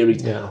collapse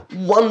theories. Yeah.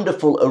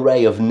 Wonderful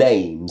array of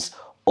names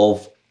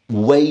of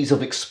ways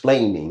of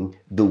explaining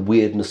the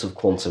weirdness of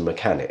quantum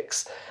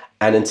mechanics.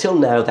 And until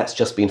now, that's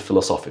just been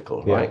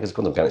philosophical, right? Because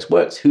quantum mechanics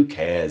works, who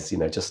cares?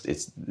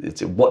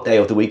 It's what day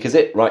of the week is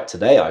it? Right,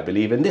 today I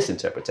believe in this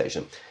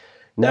interpretation.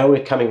 Now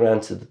we're coming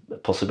around to the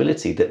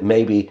possibility that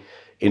maybe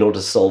in order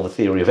to solve a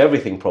theory of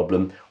everything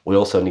problem, we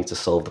also need to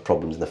solve the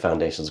problems in the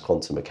foundations of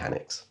quantum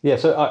mechanics. Yeah,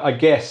 so I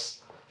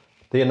guess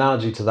the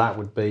analogy to that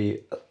would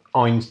be,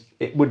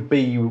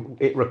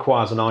 it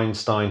requires an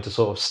Einstein to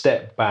sort of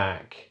step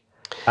back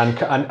and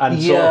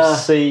sort of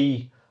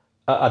see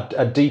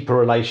a deeper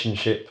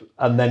relationship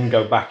and then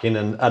go back in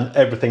and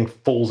everything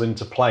falls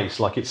into place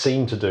like it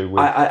seemed to do.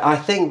 I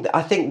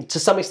think to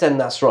some extent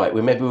that's right.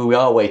 Maybe we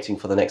are waiting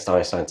for the next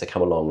Einstein to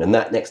come along, and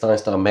that next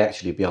Einstein may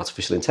actually be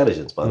artificial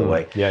intelligence, by the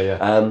way.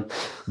 Yeah.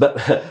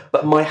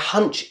 But my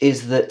hunch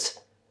is that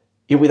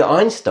with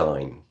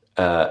Einstein,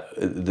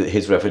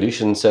 his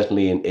revolution,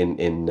 certainly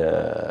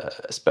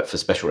for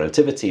special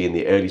relativity in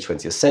the early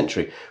 20th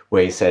century,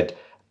 where he said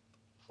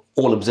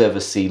all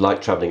observers see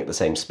light traveling at the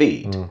same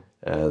speed.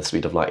 The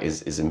speed of light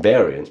is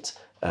invariant,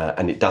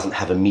 and it doesn't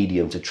have a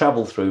medium to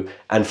travel through.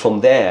 And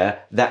from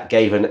there, that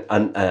gave an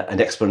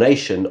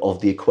explanation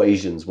of the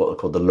equations, what are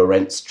called the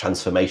Lorentz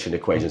transformation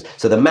equations.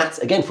 So the maths,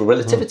 again, for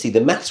relativity, the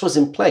maths was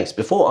in place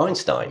before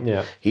Einstein.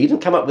 Yeah. He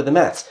didn't come up with the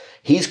maths.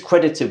 He's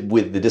credited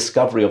with the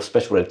discovery of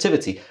special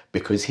relativity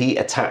because he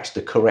attached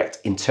the correct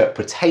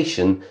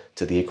interpretation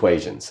to the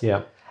equations.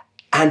 Yeah.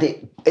 And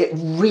it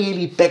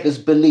really beggars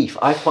belief.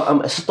 I'm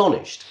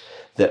astonished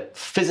that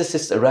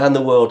physicists around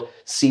the world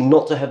seem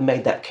not to have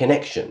made that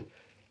connection.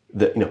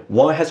 That,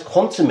 why has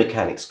quantum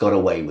mechanics got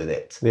away with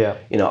it? Yeah.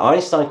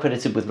 Einstein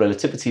credited with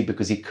relativity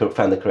because he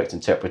found the correct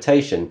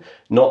interpretation,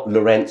 not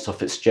Lorentz or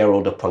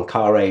Fitzgerald or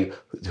Poincaré,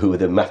 who were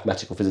the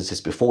mathematical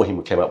physicists before him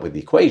who came up with the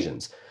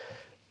equations.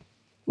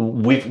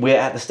 We're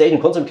at the stage in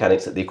quantum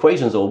mechanics that the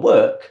equations all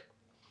work,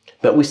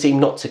 but we seem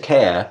not to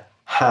care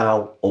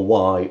how or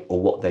why or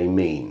what they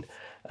mean.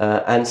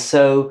 And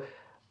so,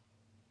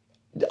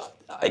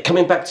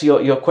 coming back to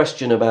your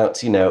question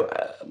about,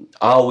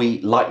 are we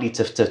likely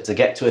to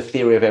get to a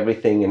theory of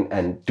everything,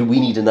 and do we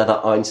need another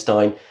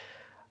Einstein?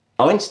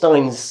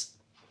 Einstein's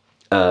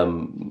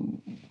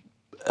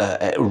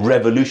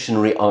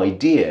revolutionary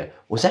idea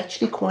was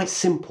actually quite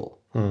simple.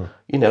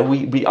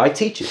 I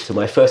teach it to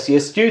my first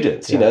year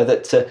students,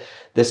 that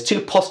there's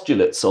two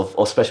postulates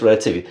of special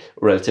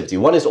relativity.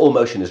 One is all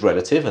motion is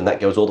relative, and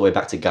that goes all the way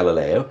back to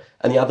Galileo.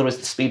 And the other is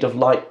the speed of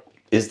light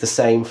is the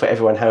same for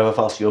everyone, however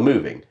fast you're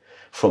moving.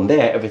 From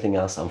there, everything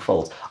else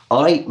unfolds.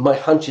 My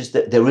hunch is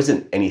that there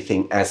isn't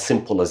anything as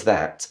simple as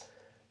that's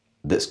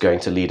going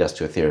to lead us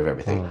to a theory of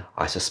everything.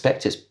 I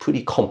suspect it's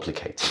pretty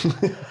complicated.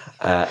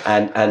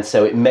 and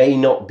so it may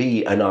not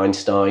be an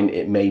Einstein,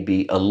 it may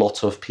be a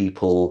lot of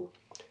people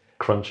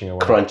crunching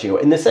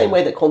away. In the same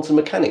way that quantum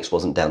mechanics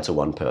wasn't down to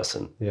one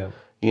person. Yeah.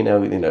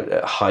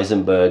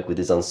 Heisenberg with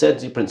his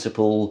uncertainty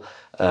principle,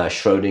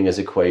 Schrodinger's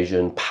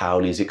equation,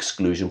 Pauli's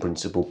exclusion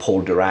principle,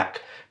 Paul Dirac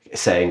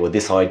saying, well,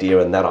 this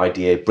idea and that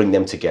idea, bring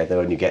them together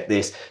and you get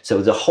this. So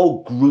there's a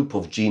whole group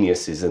of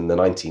geniuses in the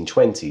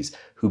 1920s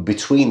who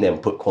between them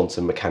put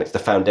quantum mechanics, the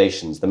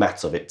foundations, the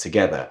maths of it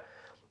together.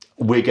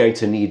 We're going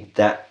to need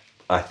that,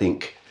 I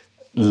think,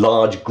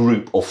 large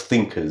group of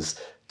thinkers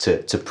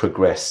to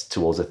progress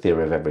towards a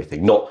theory of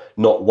everything. Not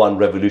one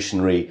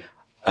revolutionary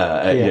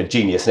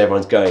genius and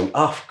everyone's going,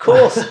 of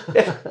course,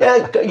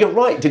 yeah, you're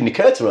right, didn't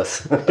occur to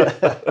us.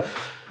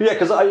 Yeah,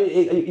 because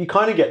you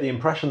kind of get the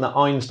impression that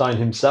Einstein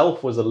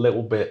himself was a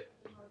little bit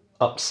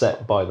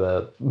upset by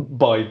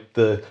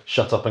the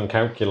shut up and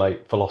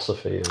calculate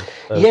philosophy.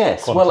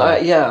 Yes, well,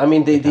 I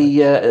mean,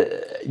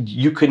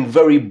 you can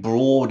very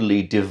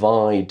broadly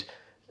divide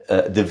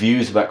the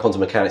views about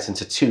quantum mechanics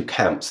into two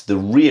camps: the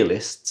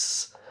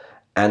realists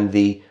and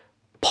the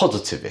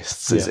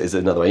positivists is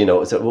another way.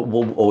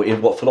 Or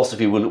in what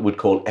philosophy would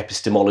call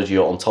epistemology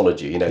or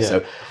ontology.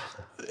 So.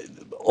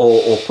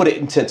 Or put it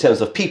in terms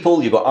of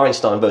people, you've got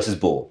Einstein versus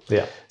Bohr.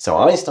 Yeah. So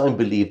Einstein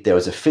believed there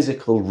was a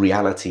physical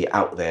reality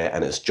out there,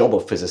 and it's job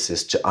of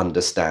physicists to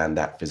understand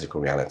that physical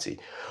reality.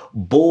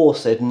 Bohr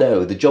said,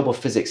 no, the job of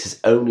physics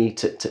is only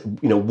to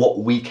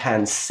what we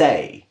can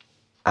say,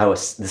 the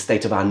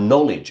state of our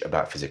knowledge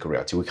about physical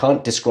reality. We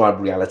can't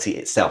describe reality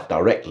itself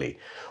directly.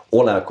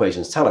 All our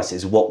equations tell us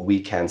is what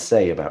we can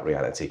say about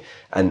reality.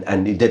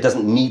 And there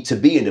doesn't need to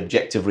be an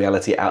objective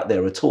reality out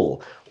there at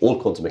all. All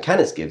quantum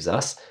mechanics gives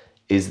us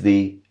is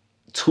the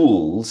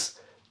tools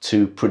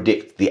to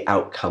predict the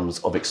outcomes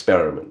of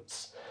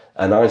experiments.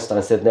 And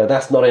Einstein said, no,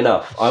 that's not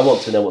enough. I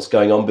want to know what's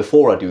going on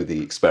before I do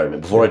the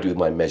experiment, before I do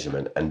my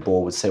measurement. And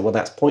Bohr would say, well,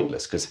 that's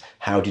pointless, because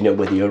how do you know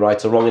whether you're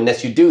right or wrong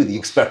unless you do the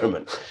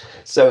experiment?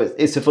 So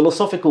it's a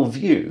philosophical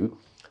view,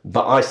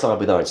 but I side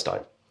with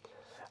Einstein.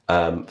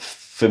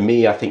 For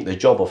me, I think the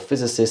job of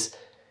physicists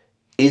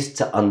is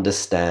to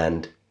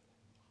understand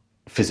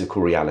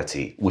physical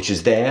reality, which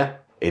is there.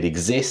 It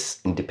exists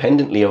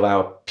independently of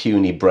our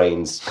puny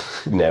brains,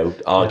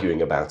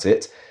 arguing about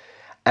it.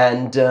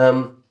 And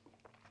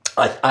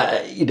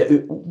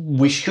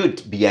we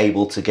should be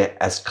able to get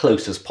as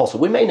close as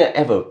possible. We may not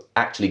ever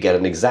actually get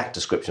an exact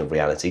description of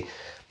reality,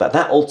 but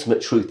that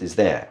ultimate truth is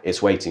there.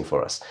 It's waiting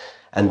for us.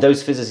 And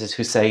those physicists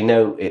who say,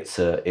 no, it's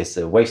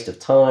a waste of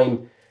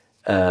time,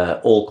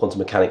 all quantum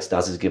mechanics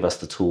does is give us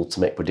the tool to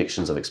make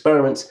predictions of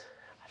experiments,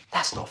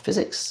 that's not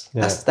physics.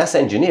 Yeah. That's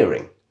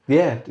engineering.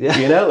 Yeah.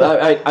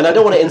 And I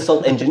don't want to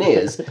insult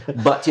engineers,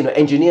 but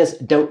engineers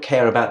don't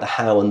care about the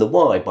how and the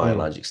why by a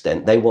large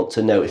extent. They want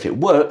to know if it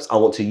works, I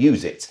want to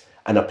use it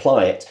and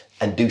apply it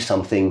and do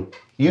something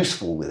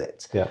useful with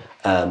it. Yeah.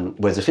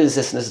 Whereas a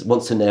physicist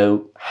wants to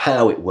know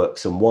how it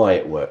works and why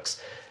it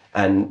works.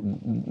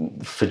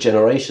 And for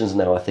generations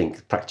now, I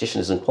think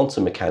practitioners in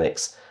quantum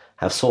mechanics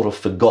have sort of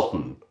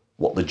forgotten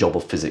what the job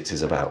of physics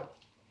is about.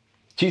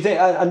 Do you think?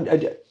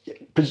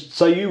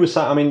 So you were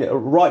saying, I mean,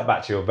 right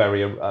back to your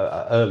very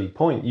early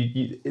point,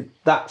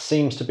 that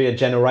seems to be a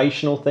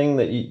generational thing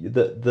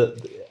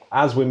that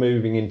as we're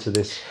moving into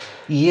this,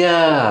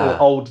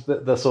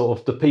 the sort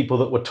of the people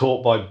that were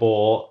taught by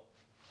Bohr,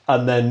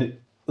 and then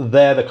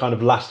they're the kind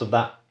of last of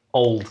that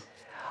old.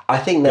 I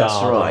think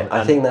that's right.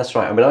 I think that's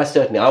right. I mean,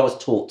 I was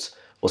taught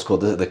what's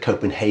called the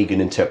Copenhagen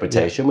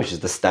interpretation, which is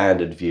the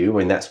standard view. I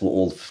mean, that's what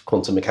all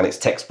quantum mechanics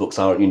textbooks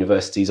are at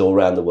universities all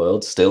around the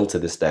world, still to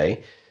this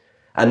day.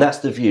 And that's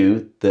the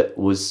view that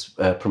was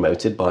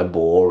promoted by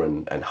Bohr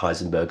and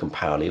Heisenberg and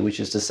Pauli, which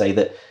is to say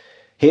that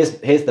here's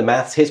the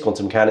maths, here's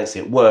quantum mechanics,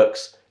 it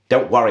works.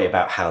 Don't worry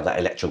about how that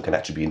electron can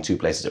actually be in two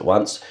places at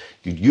once.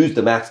 You use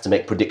the maths to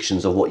make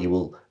predictions of what you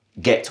will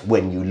get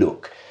when you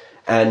look.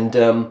 And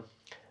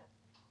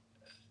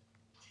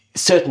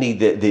certainly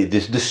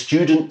the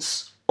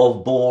students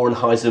of Bohr and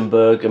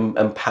Heisenberg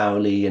and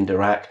Pauli and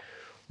Dirac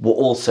were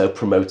also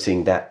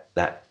promoting that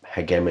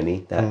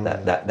hegemony,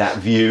 that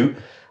view.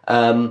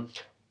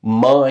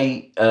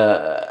 My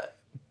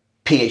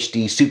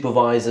PhD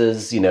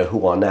supervisors,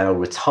 who are now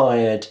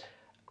retired,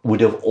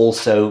 would have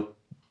also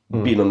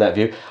been on that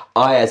view.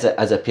 I, as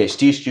a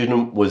PhD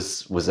student,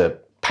 was a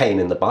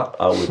pain in the butt.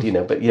 I would,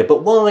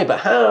 but why?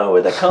 But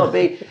how? That can't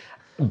be.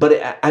 But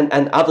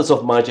and others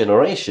of my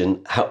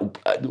generation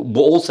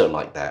were also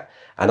like that.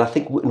 And I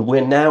think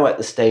we're now at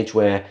the stage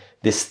where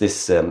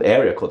this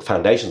area called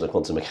Foundations of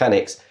Quantum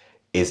Mechanics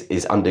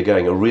is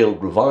undergoing a real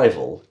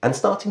revival and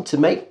starting to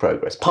make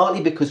progress,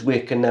 partly because we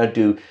can now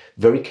do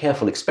very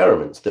careful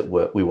experiments that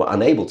we were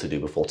unable to do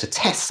before to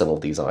test some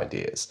of these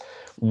ideas.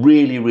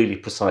 Really, really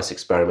precise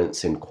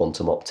experiments in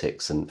quantum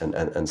optics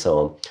and so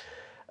on.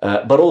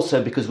 But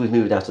also because we've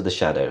moved out of the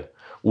shadow.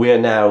 We are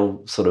now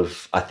sort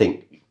of, I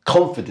think,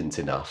 confident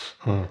enough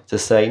to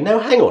say, no,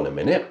 hang on a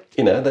minute,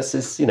 this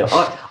is,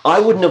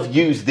 I wouldn't have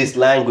used this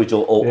language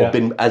or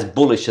been as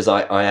bullish as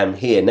I am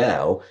here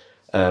now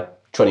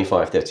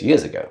 25, 30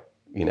 years ago.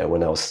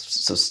 When I was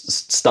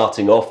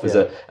starting off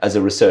as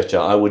a researcher,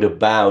 I would have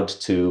bowed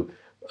to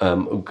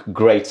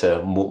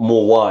greater,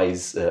 more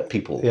wise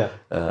people.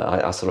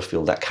 I sort of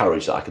feel that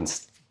courage that I can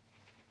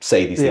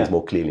say these things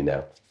more clearly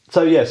now.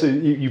 So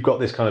you've got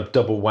this kind of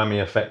double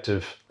whammy effect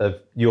of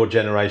your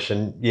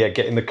generation,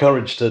 getting the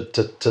courage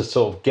to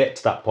sort of get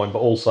to that point, but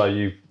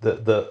also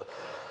that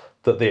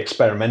the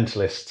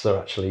experimentalists are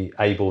actually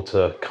able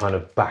to kind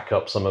of back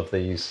up some of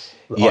these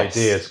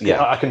ideas.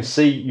 Yeah.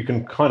 You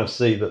can kind of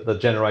see that the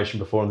generation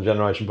before and the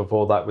generation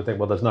before that would think,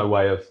 well, there's no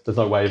way of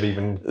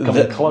even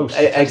coming close.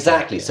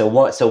 Exactly. So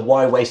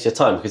why waste your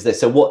time?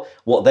 Because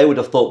what they would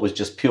have thought was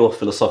just pure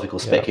philosophical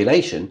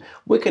speculation,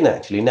 we can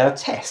actually now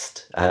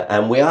test,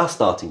 and we are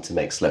starting to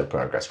make slow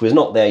progress. We're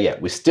not there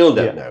yet. We still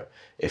don't know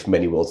if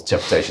many worlds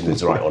interpretation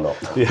is right or not.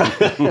 Do you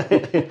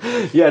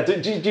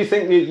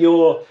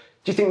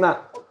think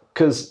that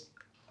because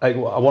I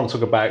want to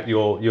talk about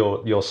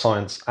your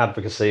science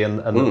advocacy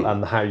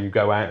and how you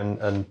go out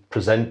and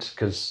present,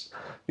 because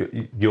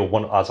you're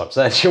one, as I've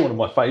said, you're one of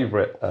my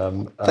favourite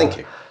Thank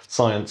you.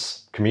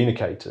 Science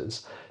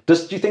communicators. Do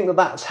you think that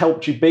that's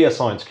helped you be a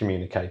science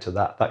communicator?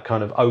 That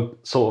kind of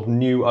sort of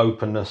new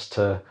openness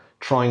to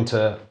trying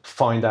to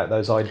find out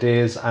those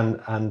ideas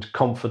and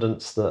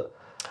confidence that.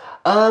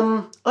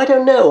 I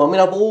don't know. I mean,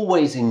 I've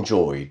always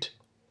enjoyed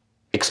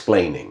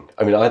explaining.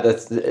 I mean,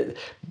 that's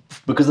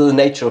because of the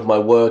nature of my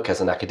work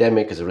as an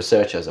academic, as a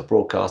researcher, as a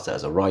broadcaster,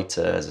 as a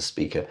writer, as a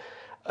speaker.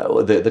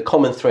 The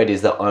common thread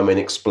is that I'm an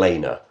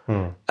explainer,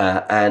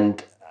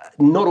 and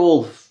not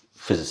all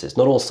physicists,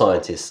 not all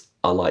scientists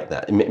are like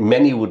that.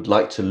 Many would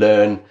like to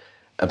learn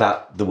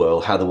about the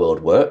world, how the world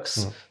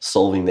works,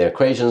 solving their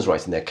equations,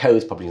 writing their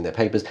codes, publishing their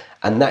papers,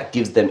 and that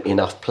gives them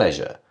enough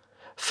pleasure.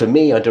 For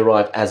me, I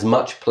derive as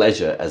much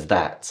pleasure as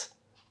that,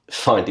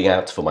 finding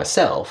out for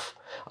myself.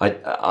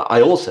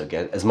 I also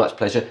get as much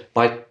pleasure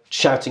by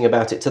shouting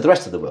about it to the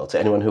rest of the world, to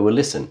anyone who will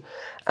listen.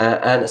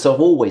 And so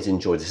I've always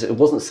enjoyed this. It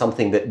wasn't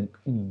something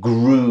that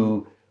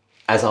grew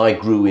as I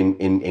grew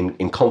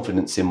in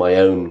confidence in my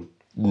own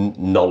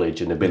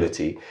knowledge and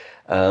ability,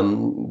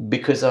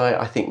 because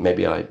I think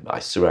maybe I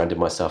surrounded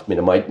myself,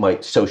 my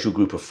social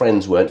group of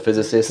friends weren't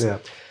physicists,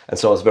 and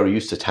so I was very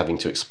used to having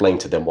to explain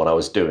to them what I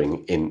was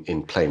doing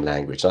in plain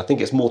language. And I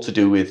think it's more to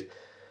do with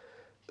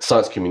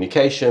science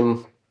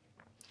communication,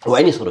 or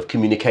any sort of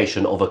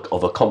communication of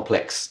a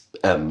complex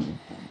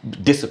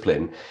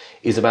discipline,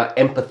 is about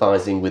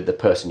empathizing with the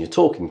person you're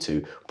talking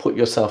to. Put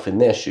yourself in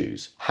their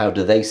shoes. How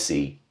do they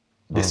see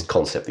this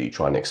concept that you're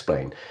trying to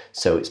explain?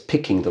 So it's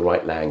picking the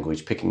right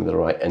language, picking the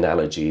right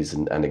analogies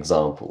and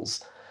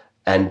examples,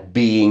 and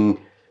being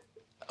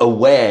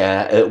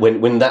aware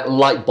when that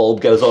light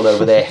bulb goes on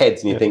over their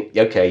heads, and you think,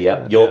 okay,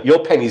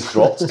 your penny's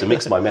dropped, to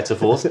mix my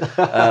metaphors.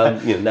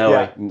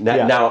 Now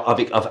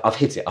I've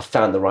hit it. I've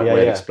found the right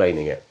way of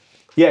explaining it.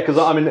 Yeah, because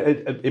I mean,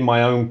 in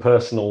my own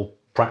personal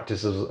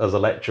practice as a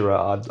lecturer,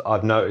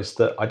 I've noticed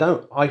that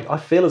I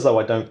feel as though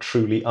I don't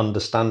truly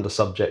understand a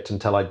subject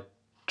until I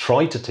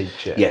try to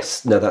teach it.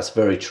 Yes, no, that's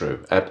very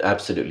true.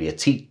 Absolutely.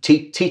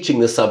 Teaching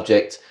the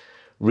subject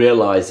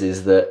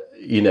realizes that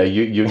you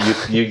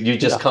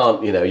just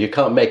can't you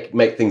can't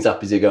make things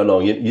up as you go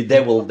along. They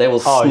will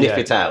sniff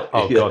it out.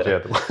 Oh God,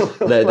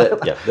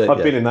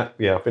 I've been in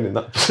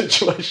that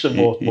situation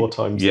more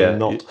times than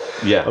not.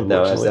 Yeah,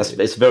 no,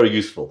 it's very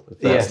useful.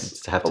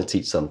 To have to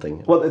teach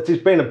something. Well,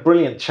 it's been a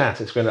brilliant chat.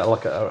 It's been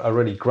like a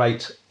really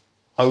great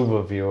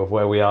overview of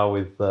where we are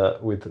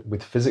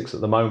with physics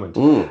at the moment.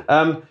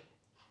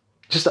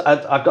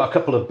 I've got a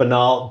couple of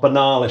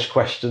banalish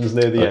questions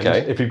near the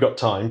end, if you've got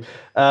time.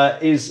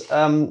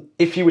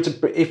 If you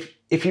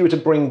were to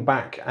bring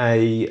back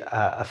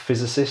a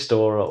physicist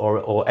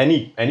or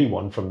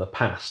anyone from the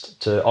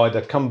past to either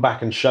come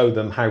back and show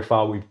them how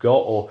far we've got,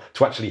 or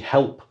to actually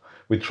help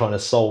with trying to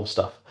solve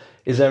stuff,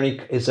 is there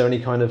any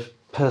kind of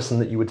person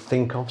that you would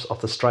think of off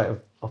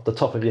the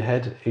top of your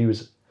head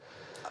who's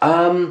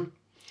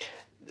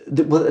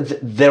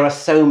there are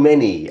so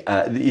many,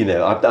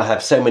 I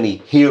have so many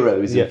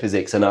heroes in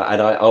physics, and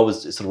I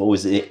was sort of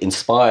always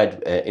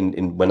inspired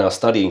in when I was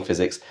studying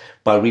physics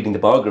by reading the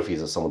biographies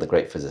of some of the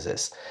great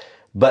physicists.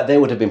 But there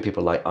would have been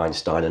people like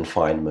Einstein and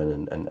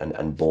Feynman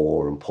and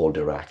Bohr and Paul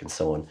Dirac and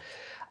so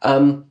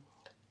on.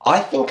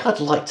 I think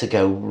I'd like to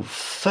go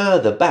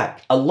further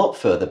back, a lot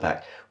further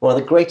back. One of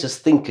the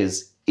greatest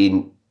thinkers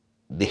in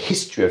the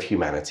history of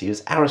humanity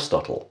is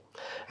Aristotle.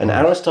 And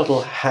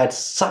Aristotle had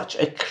such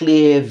a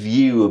clear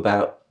view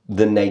about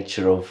the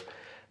nature of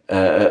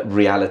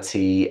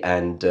reality,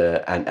 and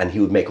he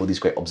would make all these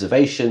great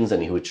observations,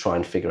 and he would try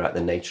and figure out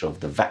the nature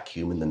of the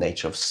vacuum and the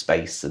nature of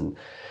space, and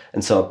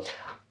so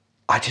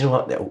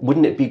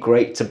wouldn't it be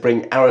great to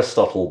bring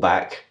Aristotle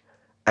back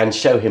and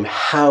show him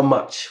how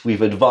much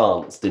we've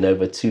advanced in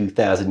over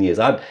 2,000 years?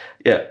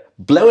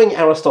 Blowing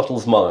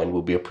Aristotle's mind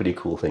would be a pretty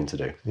cool thing to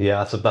do.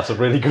 Yeah, that's a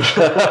really good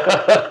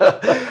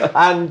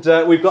And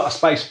we've got a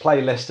space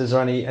playlist. Is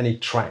there any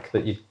track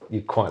that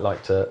you'd quite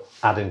like to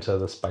add into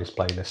the space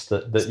playlist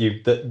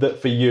that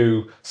for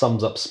you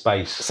sums up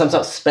space? Sums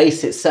up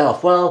space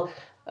itself. Well,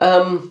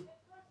 I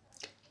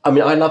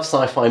love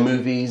sci-fi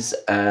movies,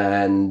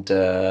 and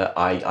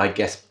I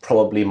guess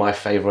probably my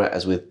favourite,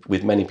 as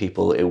with many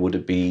people, it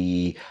would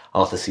be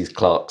Arthur C.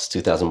 Clarke's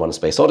 2001: A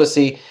Space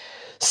Odyssey.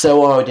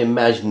 So I would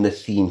imagine the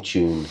theme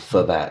tune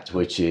for that,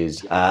 which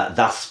is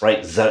Thus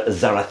Spake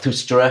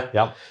Zarathustra.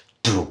 Yep.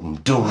 Doom,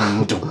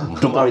 doom, doom,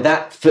 doom.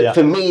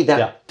 For me,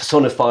 that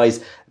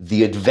personifies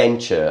the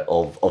adventure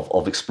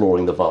of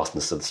exploring the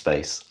vastness of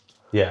space.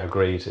 Yeah,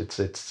 agreed. It's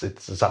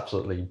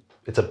absolutely.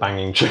 It's a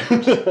banging tune.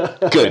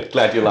 Good,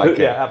 glad you like it.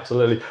 Yeah,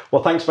 absolutely.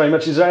 Well, thanks very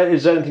much. Is there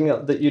anything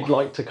that you'd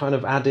like to kind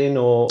of add in,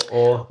 or?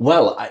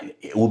 Well,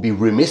 it would be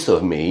remiss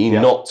of me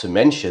not to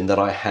mention that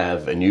I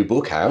have a new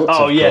book out.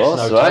 Oh, of yes, course,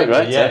 no, right, totally,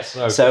 right. Yes,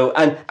 so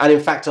and in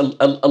fact, a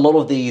lot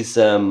of these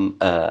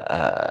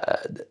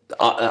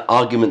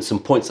arguments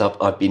and points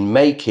I've been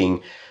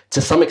making, to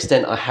some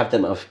extent, I have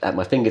them at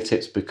my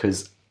fingertips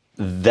because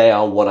they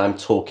are what I'm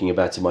talking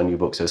about in my new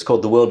book. So it's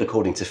called The World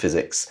According to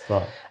Physics.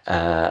 Right.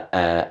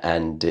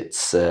 And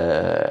it's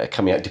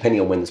coming out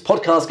depending on when this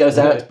podcast goes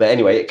out. But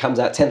anyway, it comes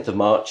out 10th of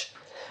March.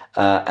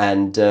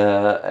 And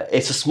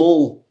it's a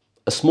small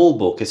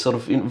book. It's sort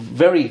of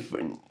very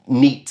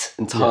neat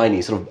and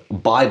tiny, sort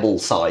of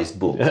Bible-sized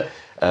book.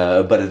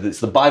 But it's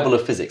the Bible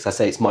of physics. I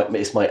say it's my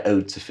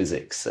ode to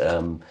physics.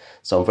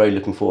 So I'm very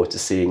looking forward to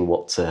seeing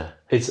what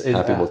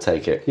how people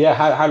take it. Yeah,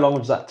 how long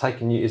has that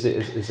taken you? Is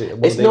it?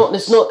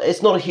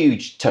 It's not a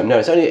huge tome. No,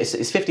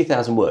 it's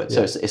 50,000 words.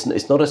 Yeah. So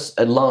it's not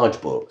a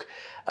large book.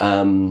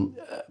 Nor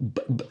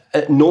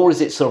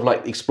is it sort of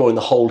like exploring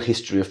the whole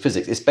history of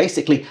physics. It's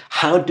basically,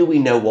 how do we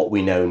know what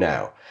we know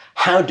now?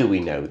 How do we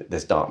know that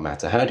there's dark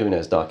matter? How do we know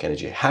there's dark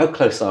energy? How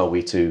close are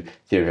we to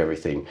theory of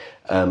everything?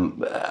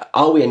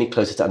 Are we any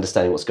closer to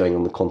understanding what's going on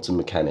in the quantum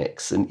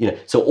mechanics? And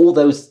so all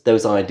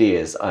those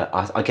ideas,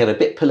 I get a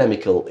bit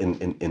polemical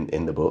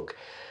in the book,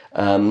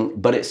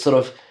 but it's sort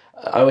of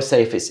I always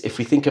say if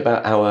we think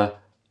about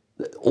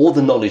all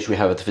the knowledge we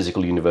have of the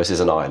physical universe is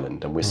an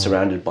island, and we're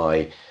surrounded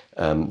by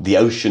the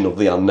ocean of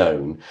the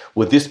unknown.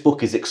 Well, this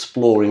book is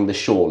exploring the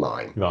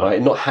shoreline,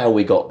 right? Not how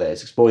we got there.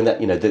 It's exploring that,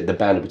 the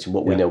boundary between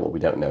what we know and what we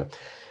don't know.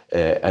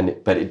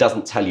 But it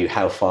doesn't tell you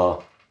how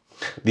far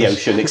the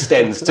ocean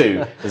extends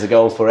to. Does it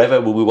go on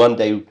forever? Will we one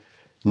day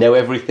know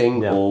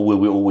everything, or will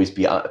we always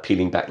be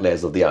peeling back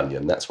layers of the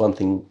onion? That's one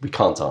thing we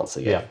can't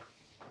answer yet. Yeah,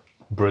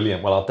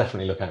 brilliant. Well, I'll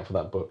definitely look out for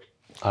that book.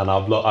 And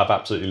I've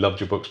absolutely loved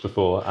your books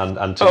before, and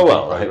I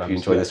hope you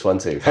enjoy this one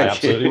too. I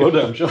absolutely will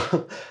do, I'm sure.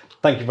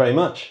 Thank you very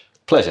much.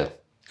 Pleasure.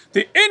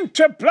 The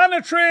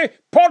Interplanetary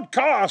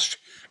Podcast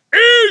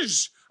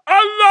is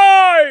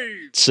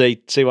alive! See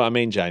what I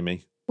mean,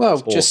 Jamie? Well,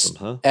 It's just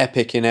awesome, huh?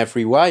 epic in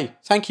every way.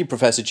 Thank you,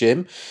 Professor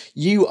Jim.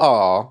 You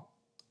are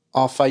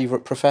our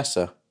favourite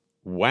professor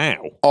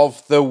Wow.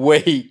 of the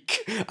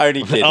week.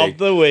 Only kidding. Of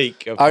the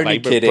week. Only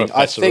Favourite kidding. I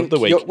professor think of the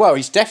week. well,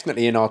 he's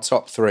definitely in our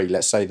top 3.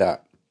 Let's say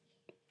that.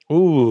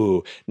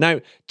 Ooh.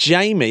 Now,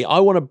 Jamie, I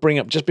want to bring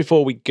up, just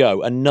before we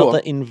go, another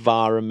on.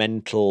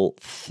 environmental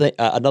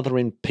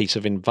piece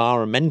of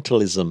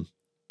environmentalism.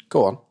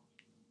 Go on.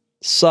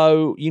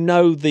 So,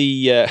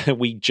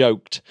 we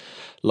joked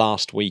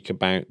last week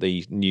about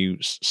the new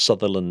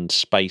Sutherland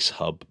Space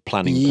Hub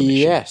planning permission.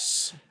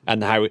 Yes.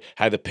 And how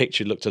the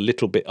picture looked a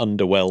little bit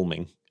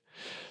underwhelming.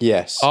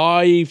 Yes.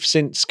 I've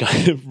since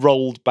kind of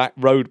rode back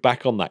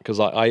on that, because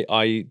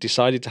I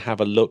decided to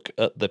have a look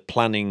at the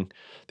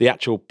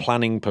actual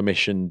planning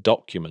permission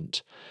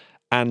document,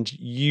 and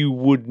you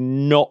would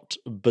not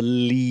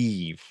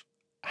believe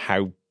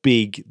how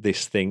big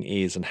this thing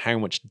is and how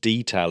much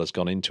detail has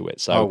gone into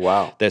it. So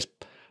wow.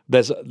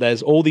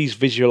 There's all these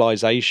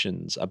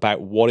visualizations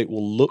about what it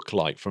will look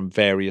like from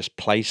various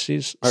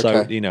places.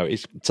 Okay.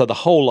 So the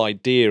whole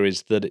idea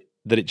is that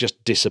it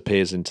just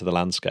disappears into the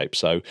landscape,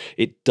 so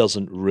it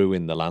doesn't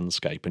ruin the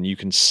landscape, and you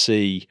can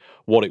see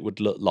what it would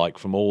look like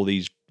from all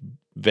these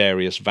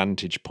various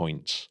vantage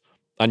points,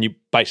 and you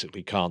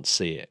basically can't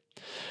see it.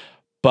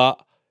 But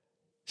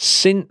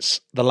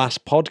since the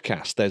last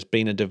podcast, there's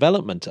been a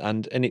development,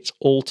 and it's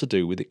all to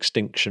do with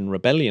Extinction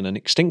Rebellion, and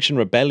Extinction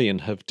Rebellion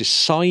have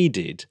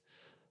decided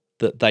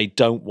that they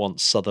don't want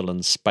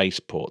Sutherland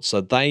Spaceport, so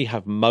they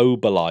have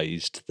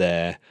mobilized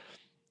their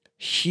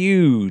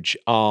huge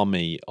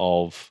army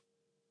of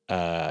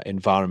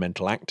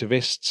environmental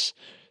activists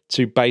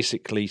to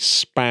basically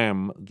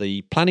spam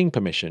the planning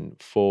permission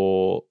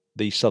for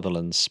the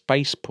Sutherland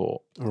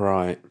Spaceport.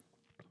 Right.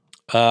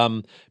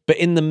 But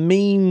in the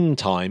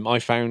meantime, I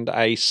found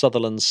a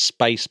Sutherland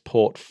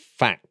Spaceport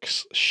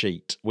facts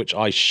sheet, which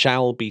I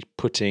shall be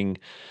putting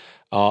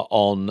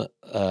on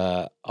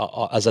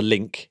as a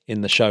link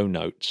in the show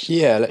notes.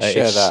 Yeah, let's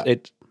share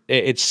that.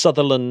 It's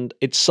Sutherland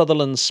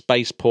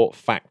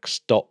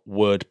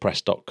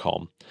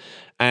Spaceportfacts.wordpress.com,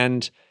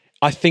 and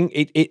I think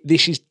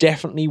this is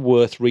definitely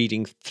worth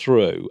reading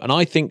through. And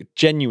I think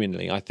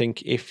genuinely,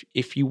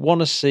 if you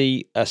want to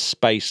see a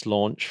space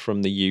launch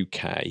from the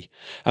UK,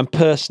 and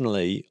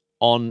personally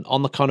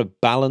on the kind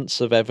of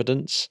balance of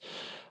evidence,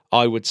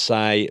 I would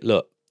say,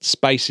 look,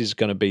 space is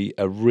going to be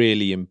a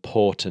really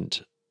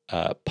important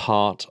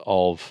part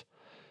of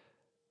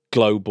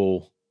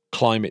global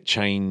climate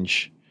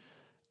change.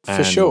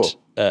 For sure.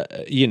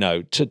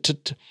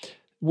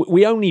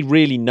 We only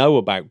really know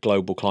about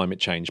global climate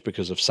change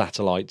because of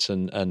satellites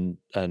and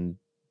the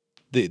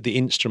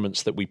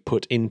instruments that we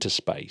put into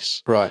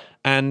space. Right.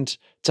 And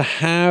to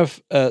have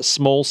a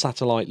small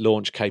satellite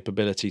launch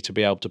capability to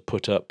be able to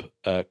put up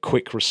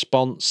quick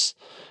response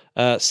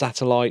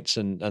satellites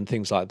and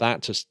things like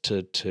that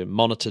to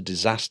monitor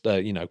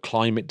disaster,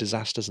 climate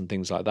disasters and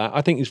things like that,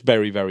 I think is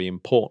very, very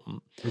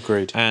important.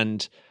 Agreed.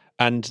 And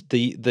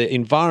the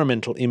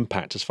environmental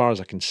impact, as far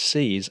as I can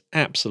see, is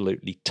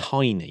absolutely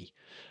tiny.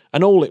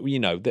 And all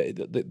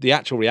the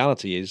actual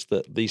reality is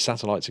that these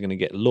satellites are going to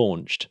get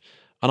launched,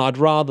 and I'd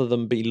rather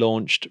them be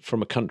launched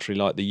from a country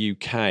like the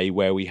UK,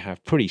 where we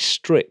have pretty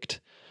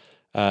strict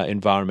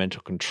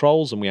environmental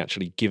controls, and we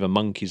actually give a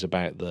monkeys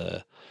about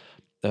the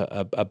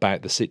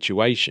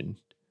situation.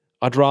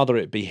 I'd rather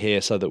it be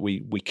here so that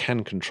we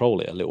can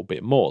control it a little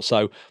bit more.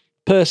 So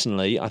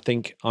personally, I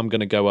think I'm going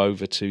to go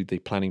over to the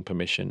planning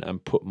permission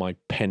and put my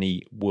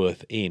penny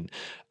worth in,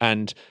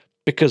 and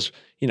because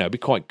it'd be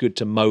quite good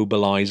to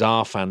mobilise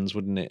our fans,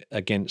 wouldn't it,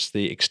 against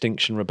the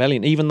Extinction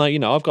Rebellion? Even though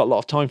I've got a lot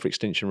of time for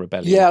Extinction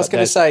Rebellion. Yeah, I was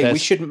going to say we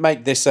shouldn't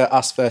make this a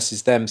us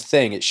versus them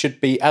thing. It should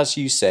be, as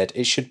you said,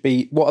 it should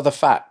be what are the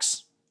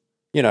facts.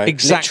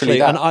 Exactly.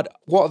 That. And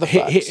what are the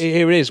facts?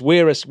 Here it is.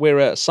 We're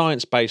a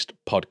science-based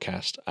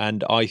podcast,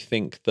 and I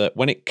think that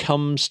when it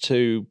comes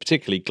to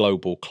particularly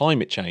global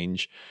climate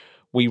change,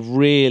 we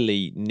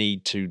really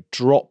need to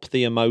drop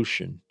the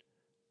emotion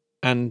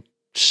and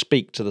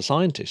speak to the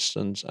scientists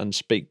and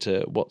speak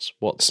to what's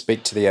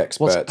speak to the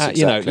experts.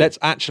 Exactly. Let's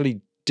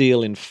actually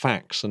deal in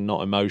facts and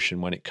not emotion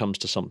when it comes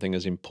to something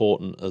as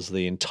important as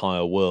the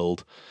entire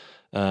world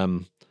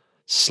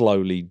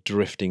slowly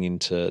drifting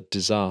into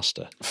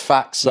disaster.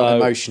 Facts, not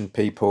emotion,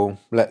 people.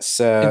 Let's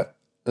do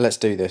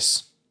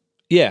this.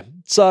 Yeah.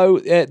 So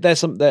there's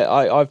some.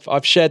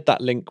 I've shared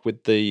that link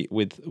with the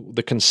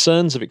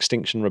concerns of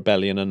Extinction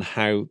Rebellion and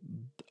how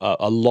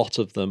a lot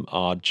of them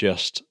are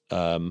just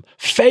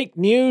fake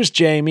news,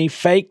 Jamie.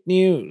 Fake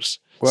news.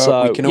 Well,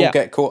 so, we can all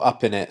get caught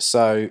up in it.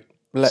 So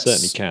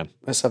certainly can.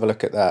 Let's have a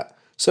look at that.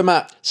 So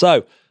Matt,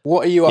 so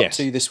what are you up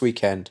to this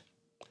weekend?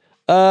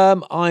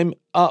 I'm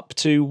up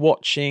to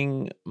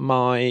watching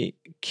my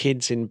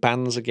kids in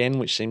bands again,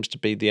 which seems to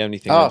be the only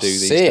thing I do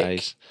these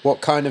days.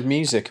 What kind of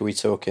music are we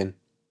talking?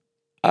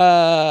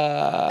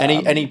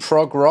 Any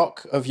prog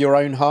rock of your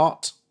own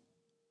heart?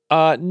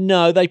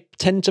 No, they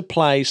tend to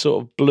play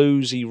sort of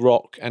bluesy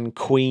rock and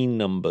Queen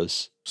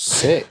numbers.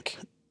 Sick.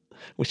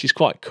 Which is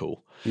quite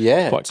cool.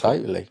 Yeah, quite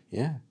totally.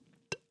 Cool.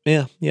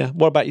 Yeah. Yeah.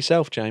 What about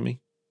yourself, Jamie?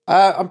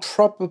 I'm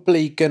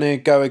probably going to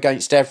go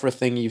against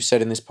everything you've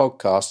said in this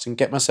podcast and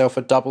get myself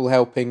a double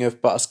helping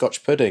of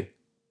butterscotch pudding.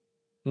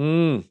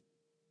 Mm.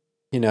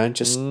 You know,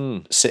 just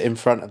sit in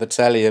front of the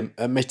telly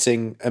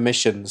emitting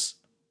emissions.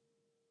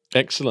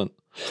 Excellent.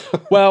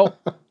 Well,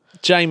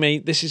 Jamie,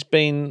 this has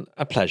been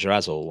a pleasure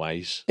as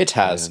always. It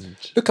has.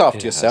 Look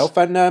after yourself.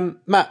 And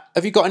Matt,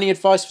 have you got any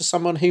advice for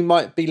someone who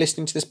might be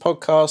listening to this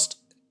podcast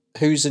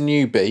who's a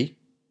newbie?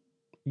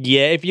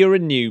 Yeah, if you're a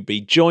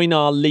newbie, join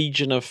our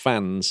legion of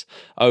fans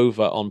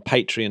over on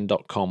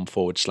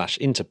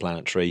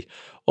patreon.com/interplanetary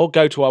or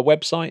go to our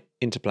website,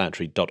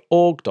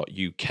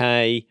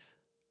 interplanetary.org.uk,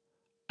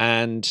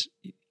 and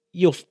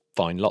you'll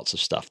find lots of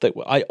stuff. That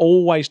I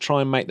always try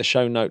and make the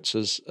show notes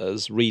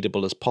as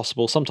readable as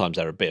possible. Sometimes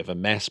they're a bit of a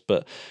mess,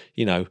 but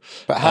you know,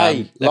 but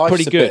hey, they're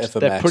pretty good.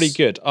 They're pretty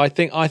good. I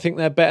think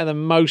they're better than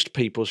most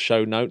people's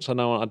show notes. I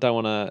know I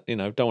don't want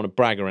to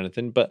brag or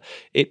anything, but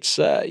it's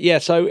so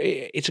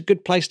it's a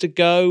good place to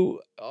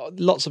go.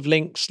 Lots of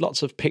links,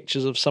 lots of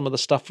pictures of some of the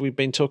stuff we've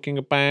been talking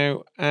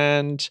about,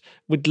 and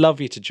we'd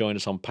love you to join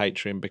us on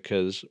Patreon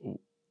because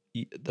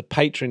the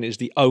Patreon is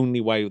the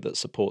only way that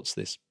supports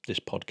this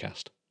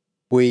podcast.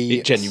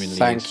 We genuinely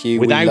thank you.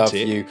 Without we love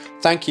you.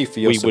 Thank you for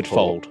your support. We would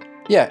fold.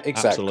 Yeah,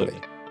 exactly. Absolutely.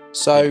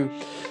 So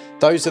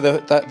those are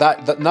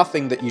that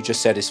nothing that you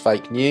just said is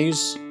fake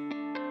news.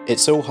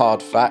 It's all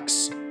hard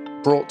facts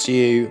brought to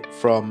you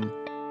from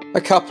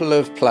a couple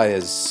of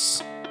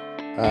players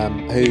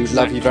who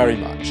love you very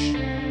much.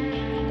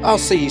 I'll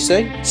see you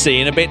soon. See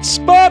you in a bit,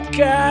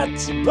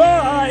 Spotcats.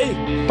 Bye.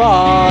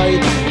 Bye.